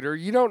computer?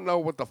 You don't know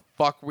what the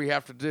fuck we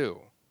have to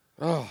do.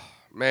 Oh,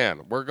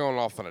 man, we're going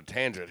off on a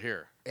tangent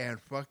here.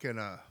 And fucking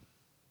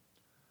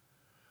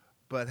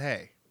but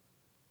hey,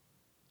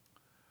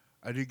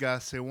 I do gotta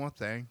say one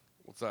thing.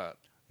 What's that?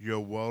 You're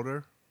a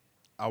welder.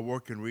 I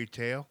work in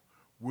retail.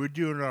 We're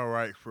doing all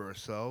right for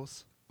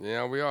ourselves.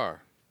 Yeah, we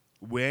are.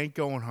 We ain't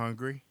going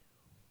hungry.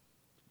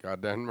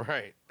 Goddamn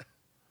right.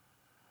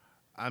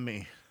 I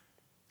mean,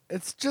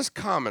 It's just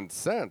common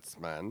sense,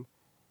 man.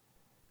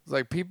 It's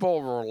like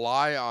people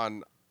rely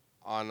on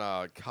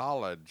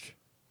college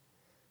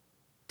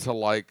to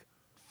like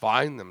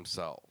find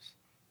themselves.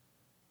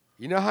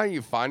 You know how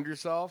you find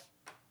yourself?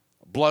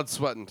 Blood,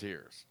 sweat, and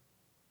tears.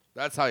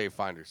 That's how you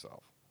find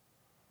yourself.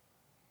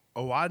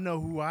 oh, I know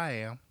who I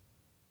am.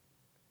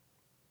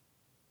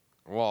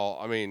 Well,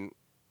 I mean,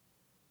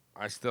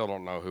 I still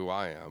don't know who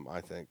I am,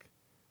 I think.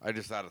 I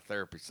just had a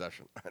therapy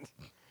session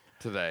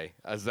today.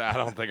 I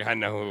don't think I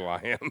know who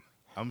I am.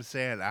 I'm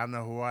saying I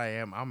know who I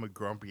am. I'm a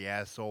grumpy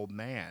ass old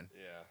man.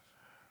 Yeah.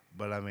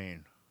 But I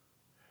mean,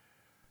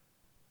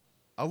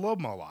 I love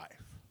my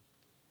life.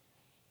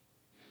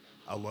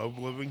 I love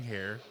living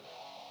here.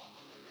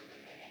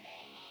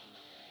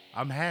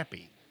 I'm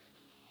happy.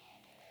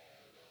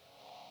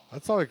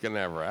 That's all you can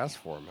ever ask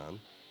for, man.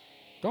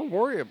 Don't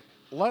worry.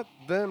 Let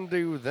them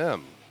do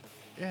them.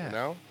 Yeah. You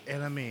know?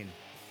 And I mean,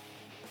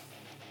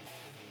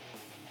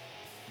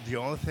 the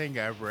only thing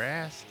I ever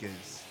ask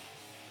is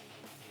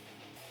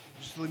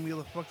just leave me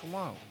the fuck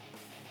alone.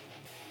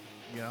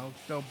 You know,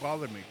 don't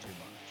bother me too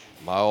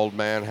much. My old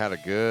man had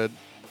it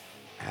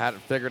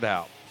figured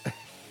out.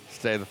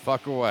 Stay the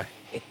fuck away.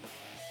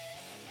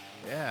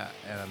 Yeah,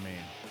 and I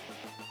mean,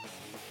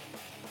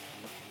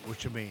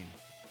 what you mean?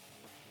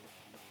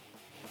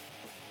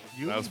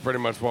 That's pretty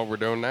much what we're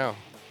doing now.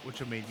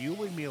 Which I mean, you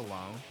leave me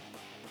alone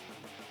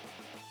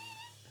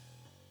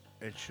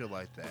and shit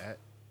like that.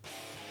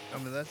 I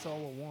mean, that's all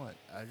I want.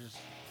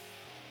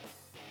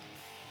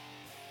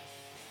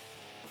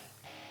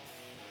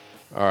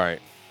 All right.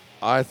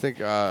 I think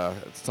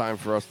it's time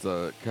for us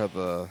to cut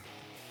the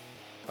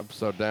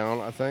episode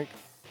down, I think.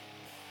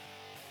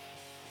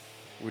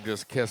 We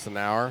just kissed an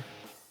hour.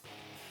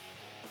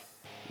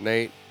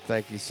 Nate,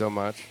 thank you so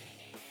much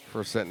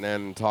for sitting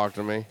in and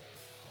talking to me.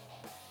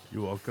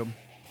 You're welcome.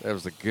 It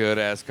was a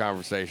good-ass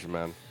conversation,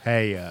 man.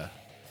 Hey,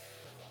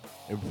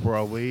 and before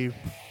I leave,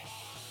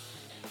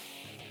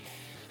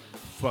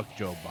 fuck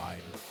Joe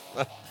Biden.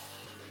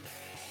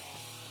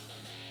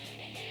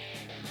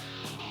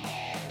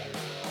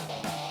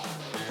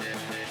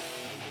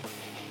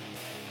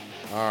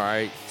 All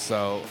right,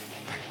 so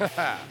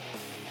that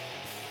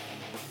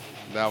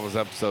was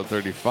episode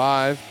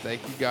 35.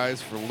 Thank you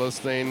guys for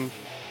listening.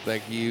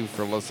 Thank you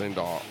for listening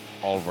to all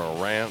of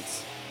our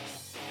rants.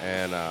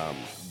 And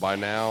by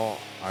now,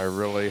 I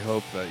really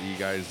hope that you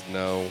guys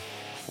know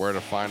where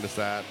to find us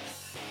at.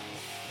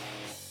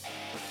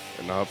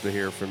 And I hope to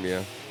hear from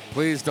you.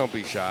 Please don't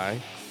be shy.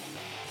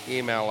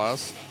 Email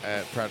us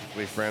at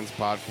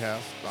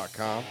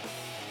practicallyfriendspodcast.com.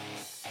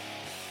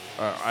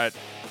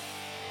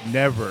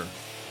 Never,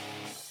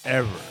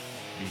 ever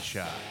be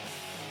shy.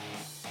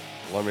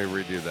 Let me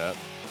redo that.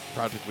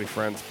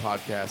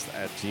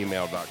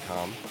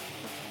 practicallyfriendspodcast@gmail.com.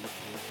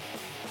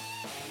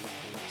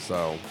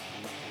 So,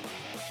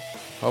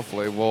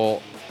 hopefully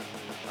we'll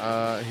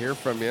hear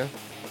from you.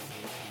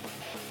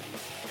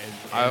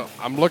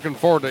 I'm looking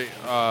forward to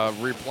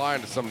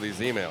replying to some of these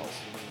emails.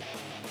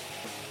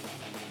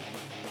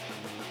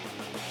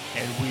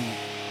 And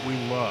we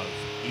love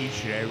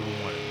each and every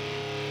one of you.